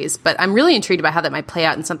series. But I'm really intrigued about how that might play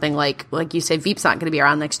out in something like you say, Veep's not going to be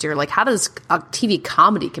around next year. Like, how does a TV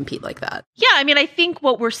comedy compete like that? Yeah, I mean, I think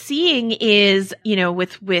what we're seeing is,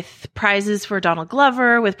 with prizes for Donald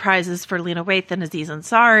Glover, with prizes for Lena Waithe and Aziz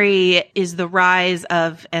Ansari, is the rise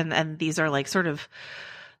of, and these are like sort of,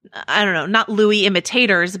 I don't know, not Louis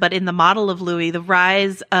imitators, but in the model of Louis, the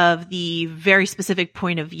rise of the very specific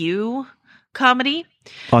point of view comedy.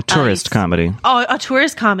 Auteurist comedy.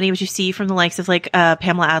 Auteurist comedy, which you see from the likes of like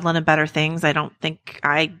Pamela Adlon and Better Things. I don't think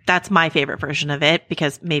that's my favorite version of it,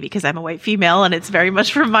 because I'm a white female and it's very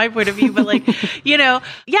much from my point of view, but like,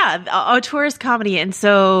 auteurist comedy. And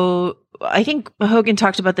so I think Hogan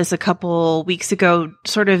talked about this a couple weeks ago,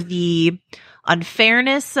 sort of the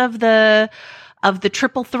unfairness of the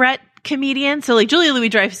triple threat comedian. So like Julia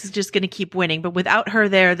Louis-Dreyfus is just going to keep winning, but without her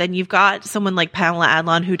there, then you've got someone like Pamela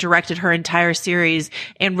Adlon who directed her entire series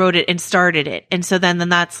and wrote it and started it. And so then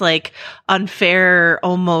that's like unfair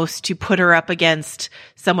almost to put her up against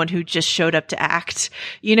someone who just showed up to act.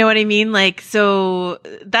 You know what I mean? Like, so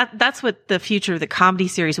that's what the future of the comedy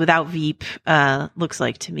series without Veep looks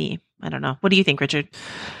like to me. I don't know. What do you think, Richard?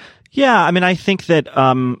 Yeah, I mean, I think that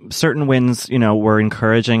certain wins, were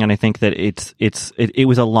encouraging, and I think that it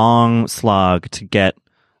was a long slog to get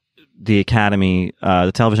the Academy,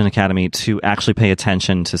 the Television Academy, to actually pay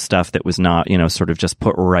attention to stuff that was not, sort of just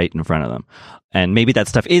put right in front of them. And maybe that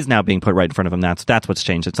stuff is now being put right in front of them. That's what's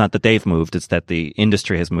changed. It's not that they've moved; it's that the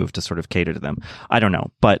industry has moved to sort of cater to them. I don't know,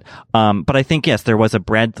 but I think yes, there was a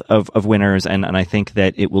breadth of winners, and I think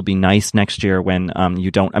that it will be nice next year when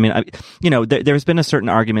you don't. I mean, there's been a certain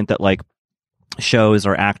argument that like shows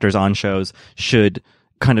or actors on shows should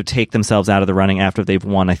kind of take themselves out of the running after they've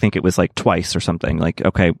won. I think it was like twice or something. Like,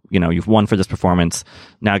 okay, you've won for this performance.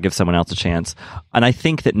 Now give someone else a chance. And I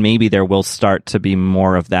think that maybe there will start to be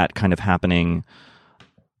more of that kind of happening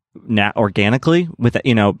organically with,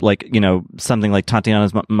 something like Tatiana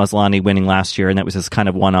Maslany winning last year. And that was just kind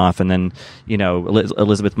of one-off. And then,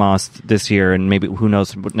 Elizabeth Moss this year, and maybe who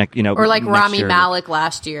knows, or like Rami Malek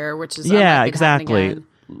last year, which is, yeah, exactly.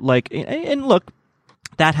 Like, and look,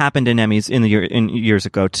 that happened in Emmys in years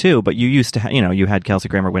ago too. But you used to, you had Kelsey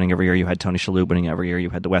Grammer winning every year. You had Tony Shalhoub winning every year.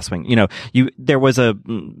 You had The West Wing. There was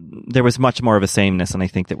much more of a sameness, and I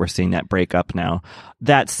think that we're seeing that break up now.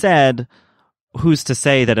 That said, who's to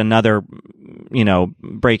say that another,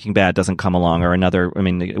 Breaking Bad doesn't come along, or another? I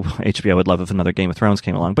mean, HBO would love if another Game of Thrones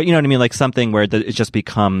came along. But you know what I mean, like something where it just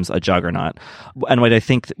becomes a juggernaut. And what I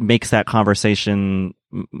think makes that conversation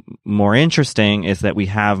more interesting is that we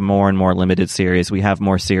have more and more limited series. We have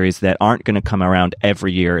more series that aren't going to come around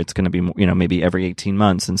every year. It's going to be, maybe every 18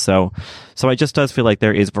 months. And so it just does feel like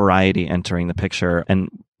there is variety entering the picture. And,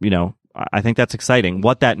 I think that's exciting.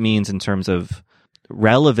 What that means in terms of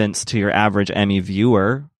relevance to your average Emmy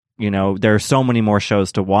viewer, there are so many more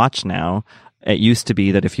shows to watch now. It used to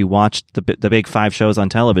be that if you watched the big 5 shows on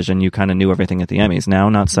television, you kind of knew everything at the Emmys. Now,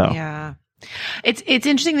 not so. Yeah. It's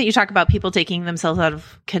interesting that you talk about people taking themselves out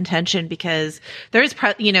of contention, because there is,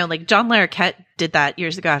 like John Larroquette did that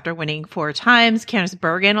years ago after winning 4 times. Candice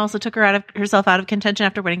Bergen also took herself out of contention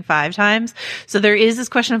after winning 5 times. So there is this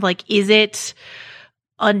question of like, is it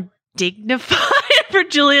undignified for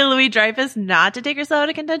Julia Louis-Dreyfus not to take herself out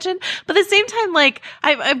of contention? But at the same time, like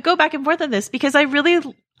I go back and forth on this, because I really,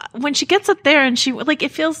 when she gets up there and she like, it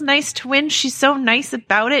feels nice to win. She's so nice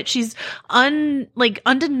about it. She's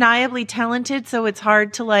undeniably talented. So it's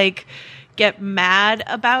hard to like get mad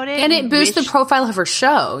about it. And it boosts the profile of her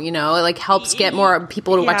show, it like helps get more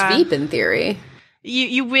people to watch Veep in theory.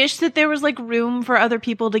 You wish that there was like room for other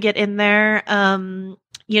people to get in there.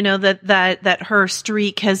 That her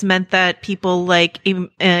streak has meant that people like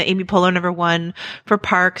Amy Poehler never won for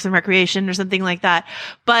Parks and Recreation or something like that.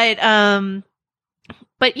 But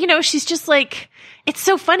she's just like, it's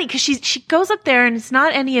so funny because she goes up there and it's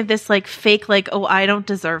not any of this like fake, like, oh, I don't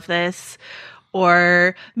deserve this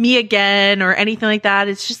or me again or anything like that.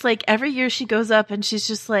 It's just like every year she goes up and she's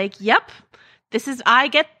just like, yep, here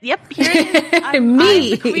it is. I'm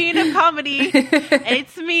the queen of comedy.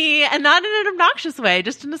 It's me. And not in an obnoxious way,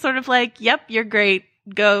 just in a sort of like, yep, you're great.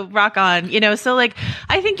 Go rock on. So like,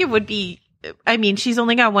 I think it would be, I mean, she's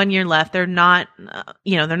only got 1 year left. They're not,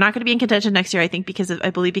 they're not going to be in contention next year, I think, because of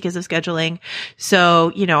scheduling.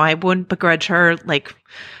 So, I wouldn't begrudge her, like,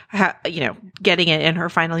 getting it in her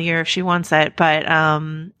final year if she wants it. But,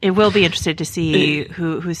 it will be interesting to see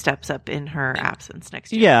who steps up in her absence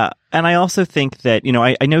next year. Yeah. And I also think that,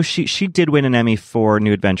 I know she did win an Emmy for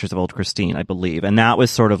New Adventures of Old Christine, I believe. And that was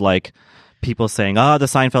sort of like people saying, oh, the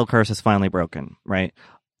Seinfeld curse is finally broken, right?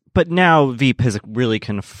 But now Veep has really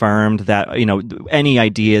confirmed that, any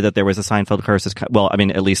idea that there was a Seinfeld curse is, well, I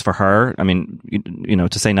mean, at least for her, I mean,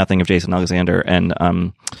 to say nothing of Jason Alexander and,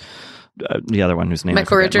 the other one whose name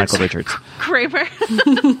Michael Richards. Kramer.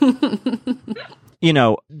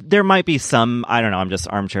 There might be some, I don't know, I'm just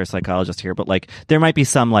armchair psychologist here, but like, there might be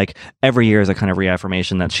some, like, every year is a kind of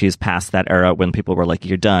reaffirmation that she's past that era when people were like,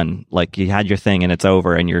 you're done. Like, you had your thing and it's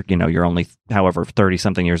over and you're only, however, 30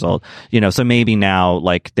 something years old, so maybe now,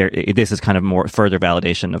 like, this is kind of more further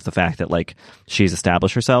validation of the fact that, like, she's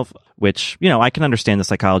established herself, which, I can understand the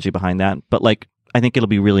psychology behind that, but like, I think it'll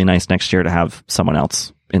be really nice next year to have someone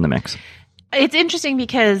else in the mix. It's interesting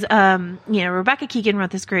because, Rebecca Keegan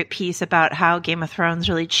wrote this great piece about how Game of Thrones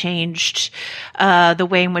really changed the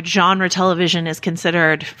way in which genre television is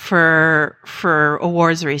considered for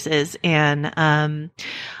awards races. And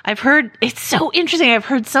I've heard, it's so interesting. I've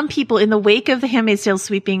heard some people in the wake of The Handmaid's Tale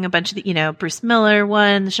sweeping a bunch of the, Bruce Miller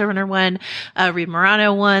won, the showrunner won, Reed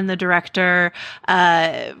Morano won, the director,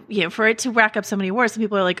 for it to rack up so many awards, some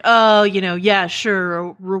people are like, oh, yeah,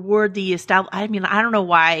 sure, reward the I don't know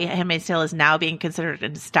why Handmaid's Tale is now being considered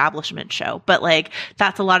an establishment show, but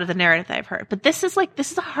that's a lot of the narrative that I've heard. But this is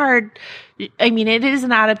a hard, it is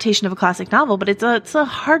an adaptation of a classic novel, but it's a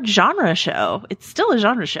hard genre show. It's still a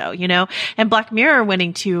genre show, and Black Mirror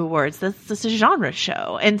winning 2 awards. This is a genre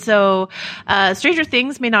show. And so, Stranger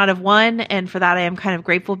Things may not have won. And for that, I am kind of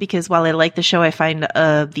grateful because while I like the show, I find,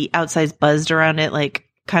 the outsized buzz around it,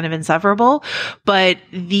 kind of insufferable, but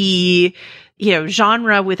the,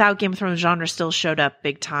 genre without Game of Thrones genre still showed up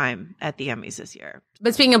big time at the Emmys this year.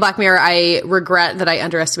 But speaking of Black Mirror, I regret that I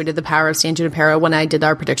underestimated the power of San Junipero when I did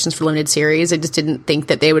our predictions for limited series. I just didn't think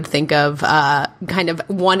that they would think of kind of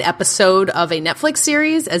one episode of a Netflix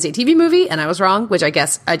series as a TV movie, and I was wrong, which I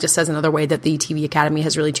guess just says another way that the TV Academy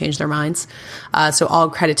has really changed their minds. So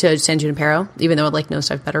all credit to San Junipero, even though I like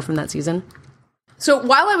Nosedive better from that season. So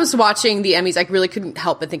while I was watching the Emmys, I really couldn't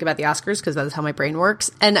help but think about the Oscars because that is how my brain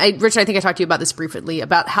works. And Richard, I think I talked to you about this briefly,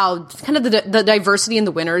 about how kind of the diversity in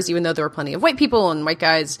the winners, even though there were plenty of white people and white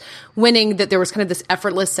guys winning, that there was kind of this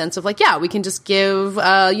effortless sense of we can just give,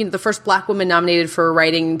 the first Black woman nominated for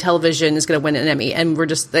writing television is going to win an Emmy. And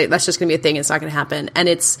that's just going to be a thing. It's not going to happen. And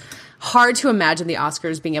it's hard to imagine the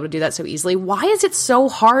Oscars being able to do that so easily. Why is it so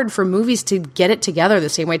hard for movies to get it together the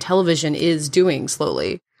same way television is doing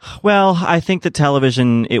slowly? Well, I think that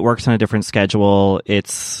television, it works on a different schedule.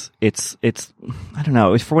 It's, I don't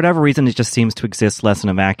know, for whatever reason, it just seems to exist less in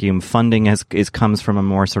a vacuum. Funding comes from a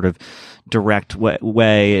more sort of direct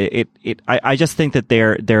way. I just think that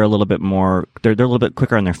they're a little bit more, they're a little bit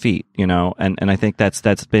quicker on their feet, and I think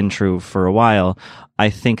that's been true for a while. I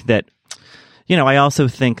think that, I also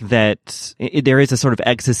think that there is a sort of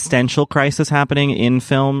existential crisis happening in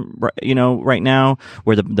film, right now,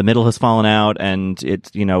 where the middle has fallen out and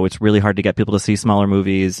it's really hard to get people to see smaller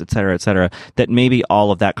movies, et cetera, that maybe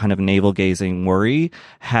all of that kind of navel-gazing worry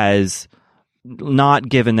has not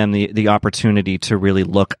given them the opportunity to really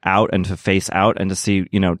look out and to face out and to see,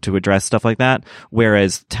 to address stuff like that.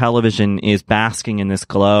 Whereas television is basking in this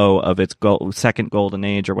glow of its second golden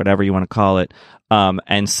age or whatever you want to call it.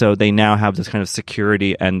 And so they now have this kind of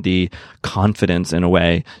security and the confidence in a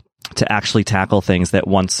way to actually tackle things that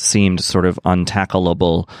once seemed sort of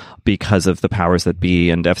untackleable because of the powers that be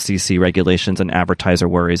and FCC regulations and advertiser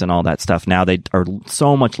worries and all that stuff. Now they are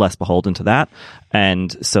so much less beholden to that.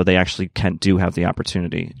 And so they actually do have the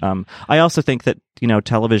opportunity. I also think that,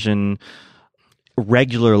 television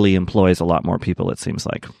regularly employs a lot more people, it seems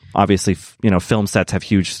like. Obviously, film sets have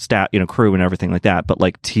huge crew and everything like that, but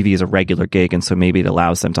TV is a regular gig. And so maybe it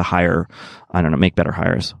allows them to hire, make better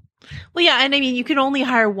hires. Well, yeah, and you can only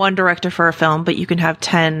hire one director for a film, but you can have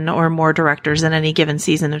 10 or more directors in any given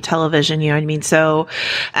season of television, you know what I mean? So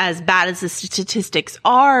as bad as the statistics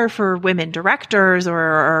are for women directors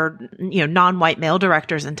or non-white male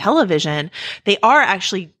directors in television, they are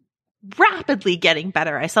actually rapidly getting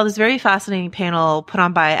better. I saw this very fascinating panel put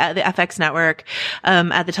on by the FX Network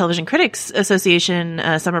at the Television Critics Association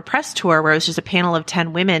summer press tour, where it was just a panel of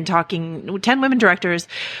 10 women directors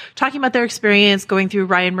talking about their experience going through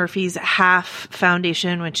Ryan Murphy's HALF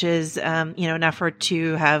Foundation, which is an effort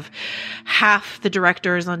to have half the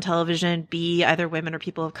directors on television be either women or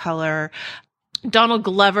people of color. Donald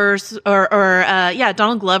Glover sort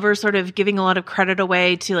of giving a lot of credit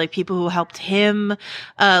away to people who helped him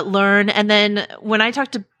learn. And then when I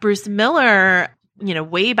talked to Bruce Miller,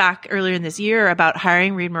 way back earlier in this year about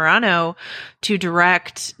hiring Reed Morano to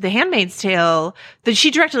direct The Handmaid's Tale, that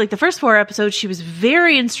she directed the first 4 episodes. She was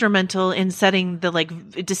very instrumental in setting the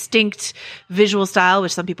distinct visual style,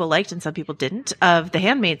 which some people liked and some people didn't, of The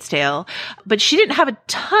Handmaid's Tale. But she didn't have a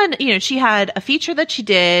ton, she had a feature that she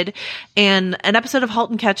did and an episode of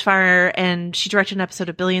 *Halt and Catch Fire*, and she directed an episode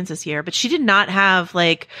of *Billions* this year, but she did not have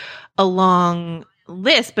a long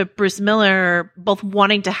list. But Bruce Miller, both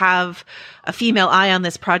wanting to have a female eye on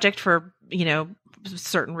this project for,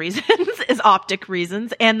 certain reasons, is optic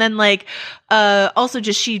reasons. And then also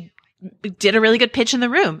just she did a really good pitch in the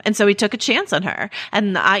room. And so he took a chance on her.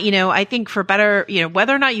 And I think for better,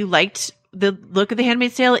 whether or not you liked the look of The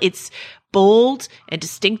Handmaid's Tale, it's bold and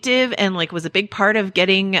distinctive and was a big part of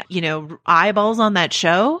getting, eyeballs on that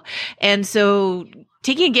show. And so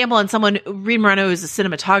taking a gamble on someone, Reed Morano is a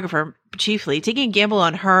cinematographer chiefly, taking a gamble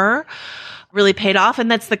on her really paid off.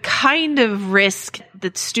 And that's the kind of risk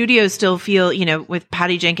that studios still feel, you know, with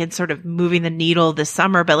Patty Jenkins sort of moving the needle this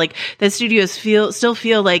summer, but like the studios still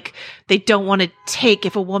feel like they don't want to take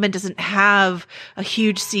if a woman doesn't have a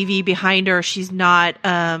huge CV behind her, she's not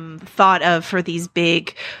thought of for these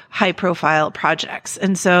big high profile projects.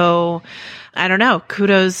 And so I don't know,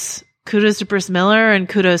 kudos to Bruce Miller and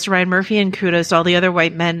kudos to Ryan Murphy and kudos to all the other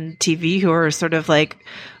white men TV who are sort of like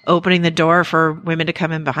opening the door for women to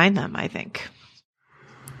come in behind them, I think.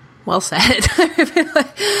 Well said.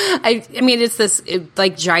 I mean, it's this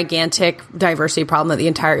like gigantic diversity problem that the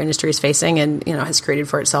entire industry is facing and, you know, has created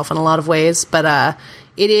for itself in a lot of ways. But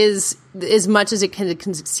it is, as much as it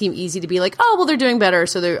can seem easy to be like, oh, well, they're doing better,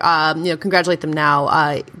 so they're, you know, congratulate them now.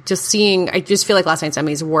 I just feel like last night's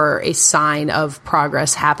Emmys were a sign of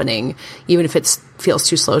progress happening, even if it feels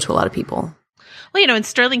too slow to a lot of people. Well, you know, and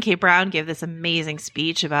Sterling K. Brown gave this amazing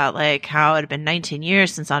speech about like how it had been 19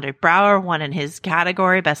 years since Andre Braugher won in his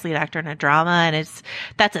category, Best Lead Actor in a Drama, and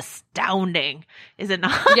that's astounding, is it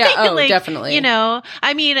not? Yeah, like, definitely. You know,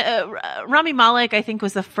 I mean, Rami Malek, I think,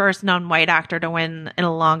 was the first non-white actor to win in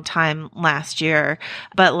a long time last year.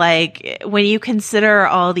 But like, when you consider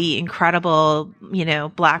all the incredible, you know,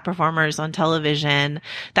 Black performers on television,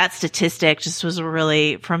 that statistic just was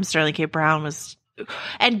really, from Sterling K. Brown, was.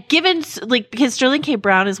 And given, like, because Sterling K.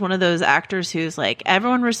 Brown is one of those actors who's like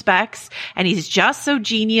everyone respects and he's just so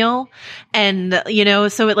genial. And, you know,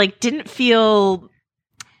 so it like didn't feel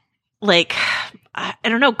like, I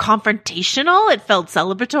don't know, confrontational. It felt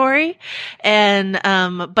celebratory. And,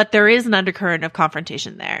 but there is an undercurrent of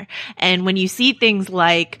confrontation there. And when you see things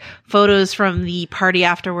like photos from the party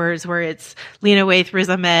afterwards where it's Lena Waithe, Riz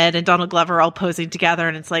Ahmed, and Donald Glover all posing together,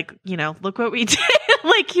 and it's like, you know, look what we did.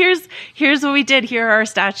 Like, here's what we did. Here are our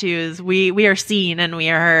statues. We are seen and we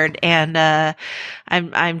are heard. And,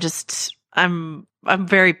 I'm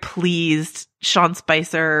very pleased, Sean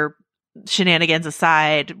Spicer shenanigans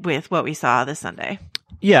aside, with what we saw this Sunday.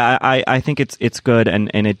 Yeah, I think it's good, and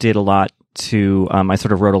it did a lot to, I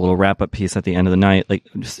sort of wrote a little wrap-up piece at the end of the night, like,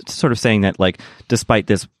 sort of saying that, like, despite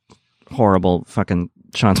this horrible fucking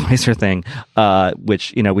Sean Spicer thing,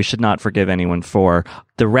 which, you know, we should not forgive anyone for,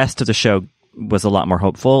 the rest of the show was a lot more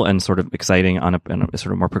hopeful and sort of exciting on a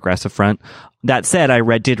sort of more progressive front. That said,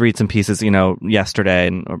 I did read some pieces, you know, yesterday,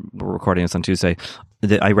 and we're recording this on Tuesday.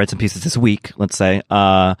 I read some pieces this week, let's say,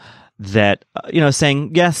 that, you know,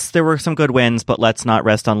 saying, yes, there were some good wins, but let's not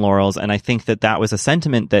rest on laurels. And I think that was a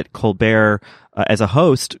sentiment that Colbert, as a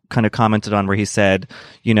host, kind of commented on, where he said,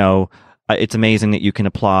 you know, it's amazing that you can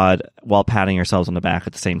applaud while patting yourselves on the back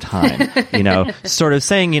at the same time, you know, sort of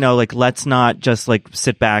saying, you know, like, let's not just like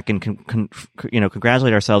sit back and, you know,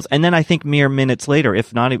 congratulate ourselves. And then I think mere minutes later,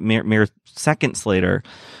 if not mere seconds later,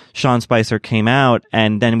 Sean Spicer came out,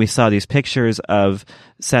 and then we saw these pictures of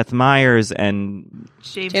Seth Meyers and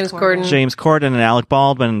James Corden and Alec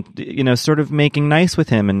Baldwin, you know, sort of making nice with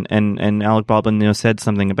him. And Alec Baldwin, you know, said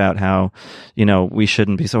something about how, you know, we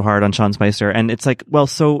shouldn't be so hard on Sean Spicer. And it's like, well,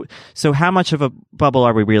 so how much of a bubble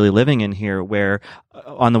are we really living in here, where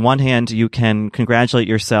on the one hand, you can congratulate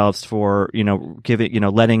yourselves for, you know,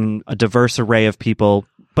 letting a diverse array of people,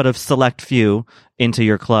 but of select few, into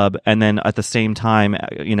your club, and then at the same time,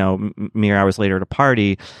 you know, mere hours later at a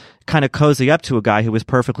party, kind of cozy up to a guy who was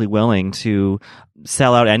perfectly willing to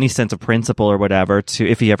sell out any sense of principle or whatever, to,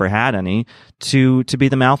 if he ever had any, to be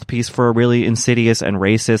the mouthpiece for a really insidious and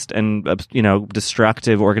racist and, you know,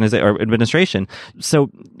 destructive organization or administration. So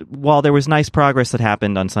while there was nice progress that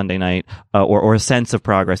happened on Sunday night, or a sense of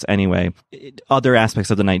progress anyway, other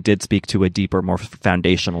aspects of the night did speak to a deeper, more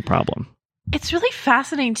foundational problem. It's really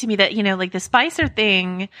fascinating to me that, you know, like the Spicer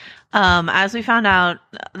thing, as we found out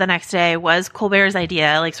the next day, was Colbert's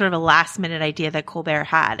idea, like sort of a last minute idea that Colbert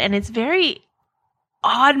had. And it's very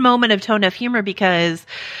odd moment of tone deaf humor, because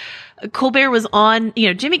Colbert was on, you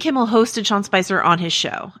know, Jimmy Kimmel hosted Sean Spicer on his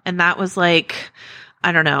show. And that was like,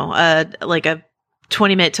 I don't know, like a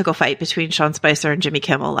 20-minute tickle fight between Sean Spicer and Jimmy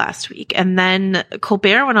Kimmel last week. And then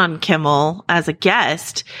Colbert went on Kimmel as a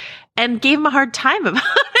guest and gave him a hard time about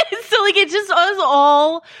it. So like, it just was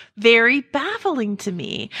all very baffling to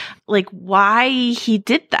me, like why he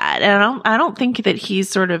did that. And I don't think that he's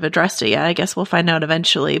sort of addressed it yet. I guess we'll find out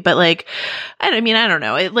eventually. But like, I don't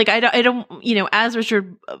know. I don't, you know, as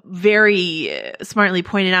Richard very smartly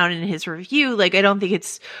pointed out in his review, like, I don't think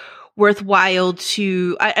it's worthwhile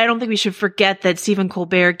to, I don't think we should forget that Stephen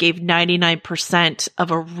Colbert gave 99%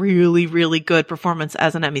 of a really, really good performance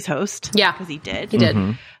as an Emmys host. Yeah. Because he did. He did.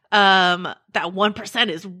 Mm-hmm. that 1%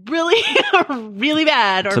 is really, really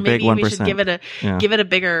bad. Or maybe we should give it a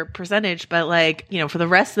bigger percentage. But like, for the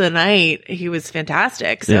rest of the night, he was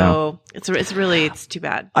fantastic. So it's too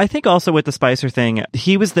bad. I think also with the Spicer thing,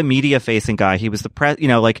 he was the media facing guy. He was the press,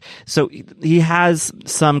 so he has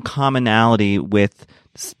some commonality with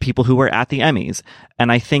people who were at the Emmys.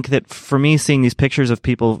 And I think that for me, seeing these pictures of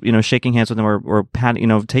people, shaking hands with him or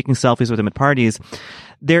taking selfies with him at parties,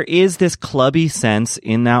 there is this clubby sense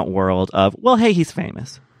in that world of, well, hey, he's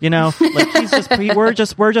famous. Like we're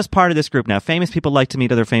just part of this group now. Famous people like to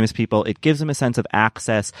meet other famous people. It gives them a sense of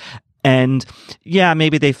access. And yeah,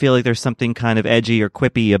 maybe they feel like there's something kind of edgy or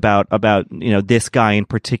quippy about this guy in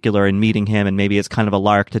particular and meeting him, and maybe it's kind of a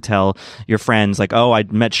lark to tell your friends like, oh, I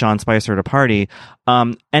met Sean Spicer at a party.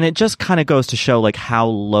 And it just kind of goes to show like how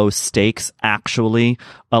low stakes actually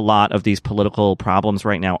a lot of these political problems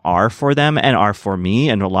right now are for them and are for me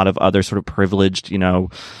and a lot of other sort of privileged,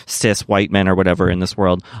 cis white men or whatever in this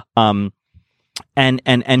world. And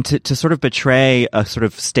to sort of betray a sort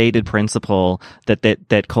of stated principle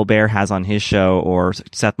that Colbert has on his show or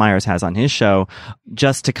Seth Meyers has on his show,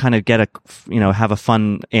 just to kind of get have a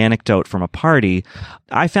fun anecdote from a party,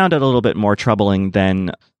 I found it a little bit more troubling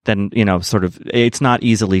than sort of, it's not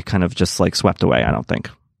easily kind of just like swept away, I don't think.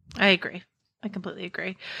 I agree. I completely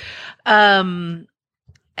agree. And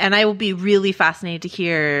I will be really fascinated to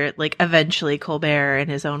hear, like, eventually Colbert, in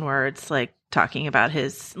his own words, like, talking about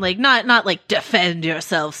his, like, not like defend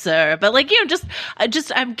yourself, sir, but like,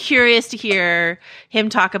 just I'm curious to hear him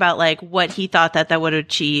talk about like what he thought that would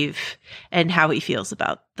achieve and how he feels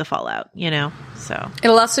about the fallout, so.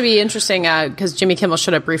 It'll also be interesting because Jimmy Kimmel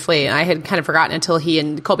showed up briefly, and I had kind of forgotten until he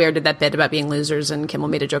and Colbert did that bit about being losers, and Kimmel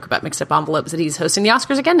made a joke about mixed up envelopes, that he's hosting the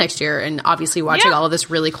Oscars again next year, and obviously watching all of this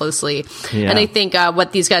really closely. Yeah. And I think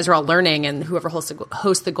what these guys are all learning, and whoever hosts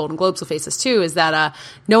the Golden Globes will face this too, is that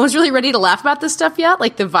no one's really ready to laugh about this stuff yet.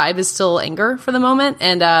 Like, the vibe is still anger for the moment,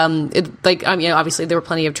 and obviously there were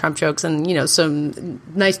plenty of Trump jokes and some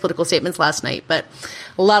nice political statements last night, but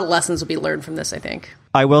a lot of lessons will be learned from this, I think.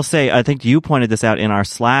 I will say, I think you pointed this out in our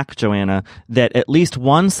Slack, Joanna, that at least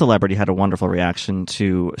one celebrity had a wonderful reaction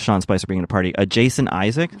to Sean Spicer being at a party. Jason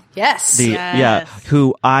Isaac. Yes. Yeah,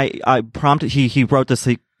 who I prompted, he wrote this,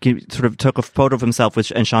 he sort of took a photo of himself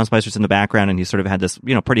and Sean Spicer's in the background, and he sort of had this,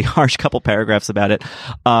 pretty harsh couple paragraphs about it,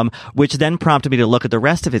 which then prompted me to look at the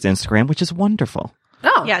rest of his Instagram, which is wonderful.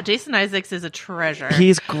 Oh yeah, Jason Isaacs is a treasure.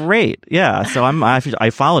 He's great. Yeah, so I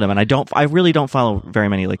followed him, and I really don't follow very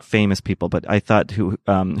many like famous people, but I thought who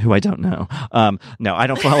I don't know. No, I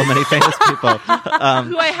don't follow many famous people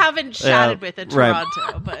who I haven't chatted with in Toronto.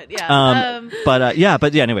 Right. But yeah,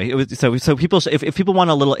 but anyway, it was so people if people want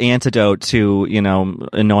a little antidote to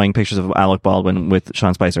annoying pictures of Alec Baldwin with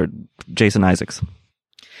Sean Spicer, Jason Isaacs.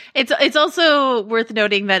 It's also worth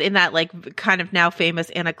noting that in that like kind of now famous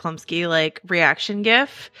Anna Klumsky like reaction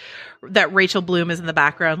gif, that Rachel Bloom is in the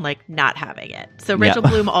background like not having it. So Rachel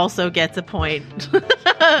Bloom also gets a point.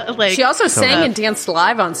 Like, she also sang and danced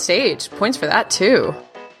live on stage. Points for that too.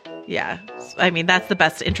 Yeah, I mean that's the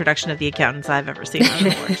best introduction of the accountants I've ever seen on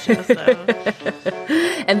an award show. So.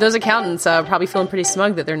 And those accountants probably feeling pretty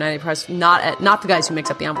smug that they're not the guys who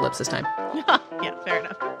mix up the envelopes this time. Yeah, fair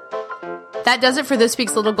enough. That does it for this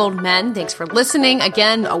week's Little Gold Men. Thanks for listening.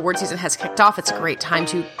 Again, award season has kicked off. It's a great time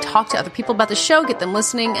to talk to other people about the show, get them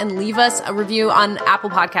listening, and leave us a review on Apple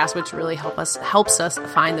Podcasts, which really helps us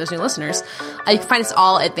find those new listeners. You can find us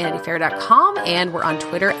all at VanityFair.com, and we're on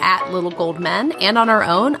Twitter at Little Gold Men, and on our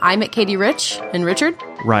own. I'm at Katie Rich, and Richard.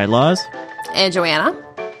 Ryan Laws. And Joanna.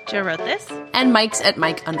 Joe wrote this. And Mike's at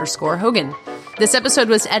Mike_Hogan. This episode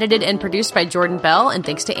was edited and produced by Jordan Bell, and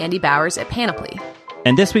thanks to Andy Bowers at Panoply.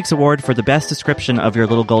 And this week's award for the best description of your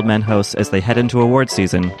Little Gold Men hosts as they head into award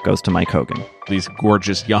season goes to Mike Hogan. These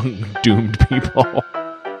gorgeous, young, doomed people.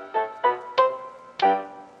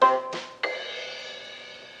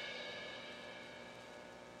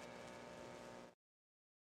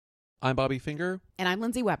 I'm Bobby Finger. And I'm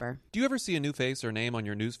Lindsay Weber. Do you ever see a new face or name on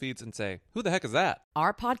your news feeds and say, who the heck is that?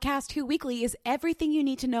 Our podcast, Who Weekly, is everything you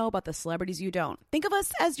need to know about the celebrities you don't. Think of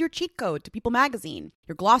us as your cheat code to People Magazine,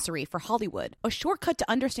 your glossary for Hollywood, a shortcut to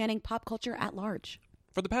understanding pop culture at large.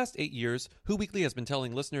 For the past 8 years, Who Weekly has been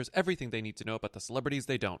telling listeners everything they need to know about the celebrities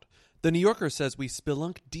they don't. The New Yorker says we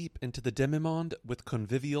spelunk deep into the demi-monde with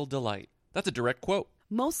convivial delight. That's a direct quote.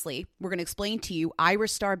 Mostly, we're going to explain to you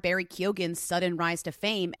Irish star Barry Keoghan's sudden rise to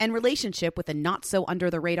fame and relationship with a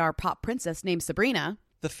not-so-under-the-radar pop princess named Sabrina.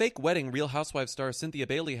 The fake wedding Real Housewives star Cynthia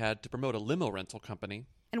Bailey had to promote a limo rental company.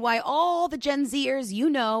 and why all the Gen Zers you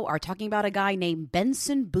know are talking about a guy named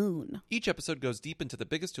Benson Boone. Each episode goes deep into the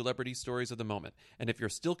biggest celebrity stories of the moment, and if you're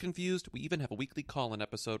still confused, we even have a weekly call-in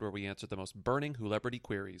episode where we answer the most burning celebrity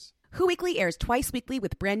queries. Who Weekly airs twice weekly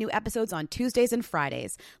with brand new episodes on Tuesdays and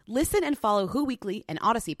Fridays. Listen and follow Who Weekly, an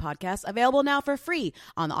Odyssey podcast, available now for free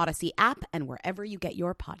on the Odyssey app and wherever you get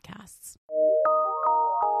your podcasts.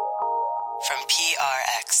 From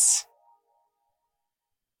PRX.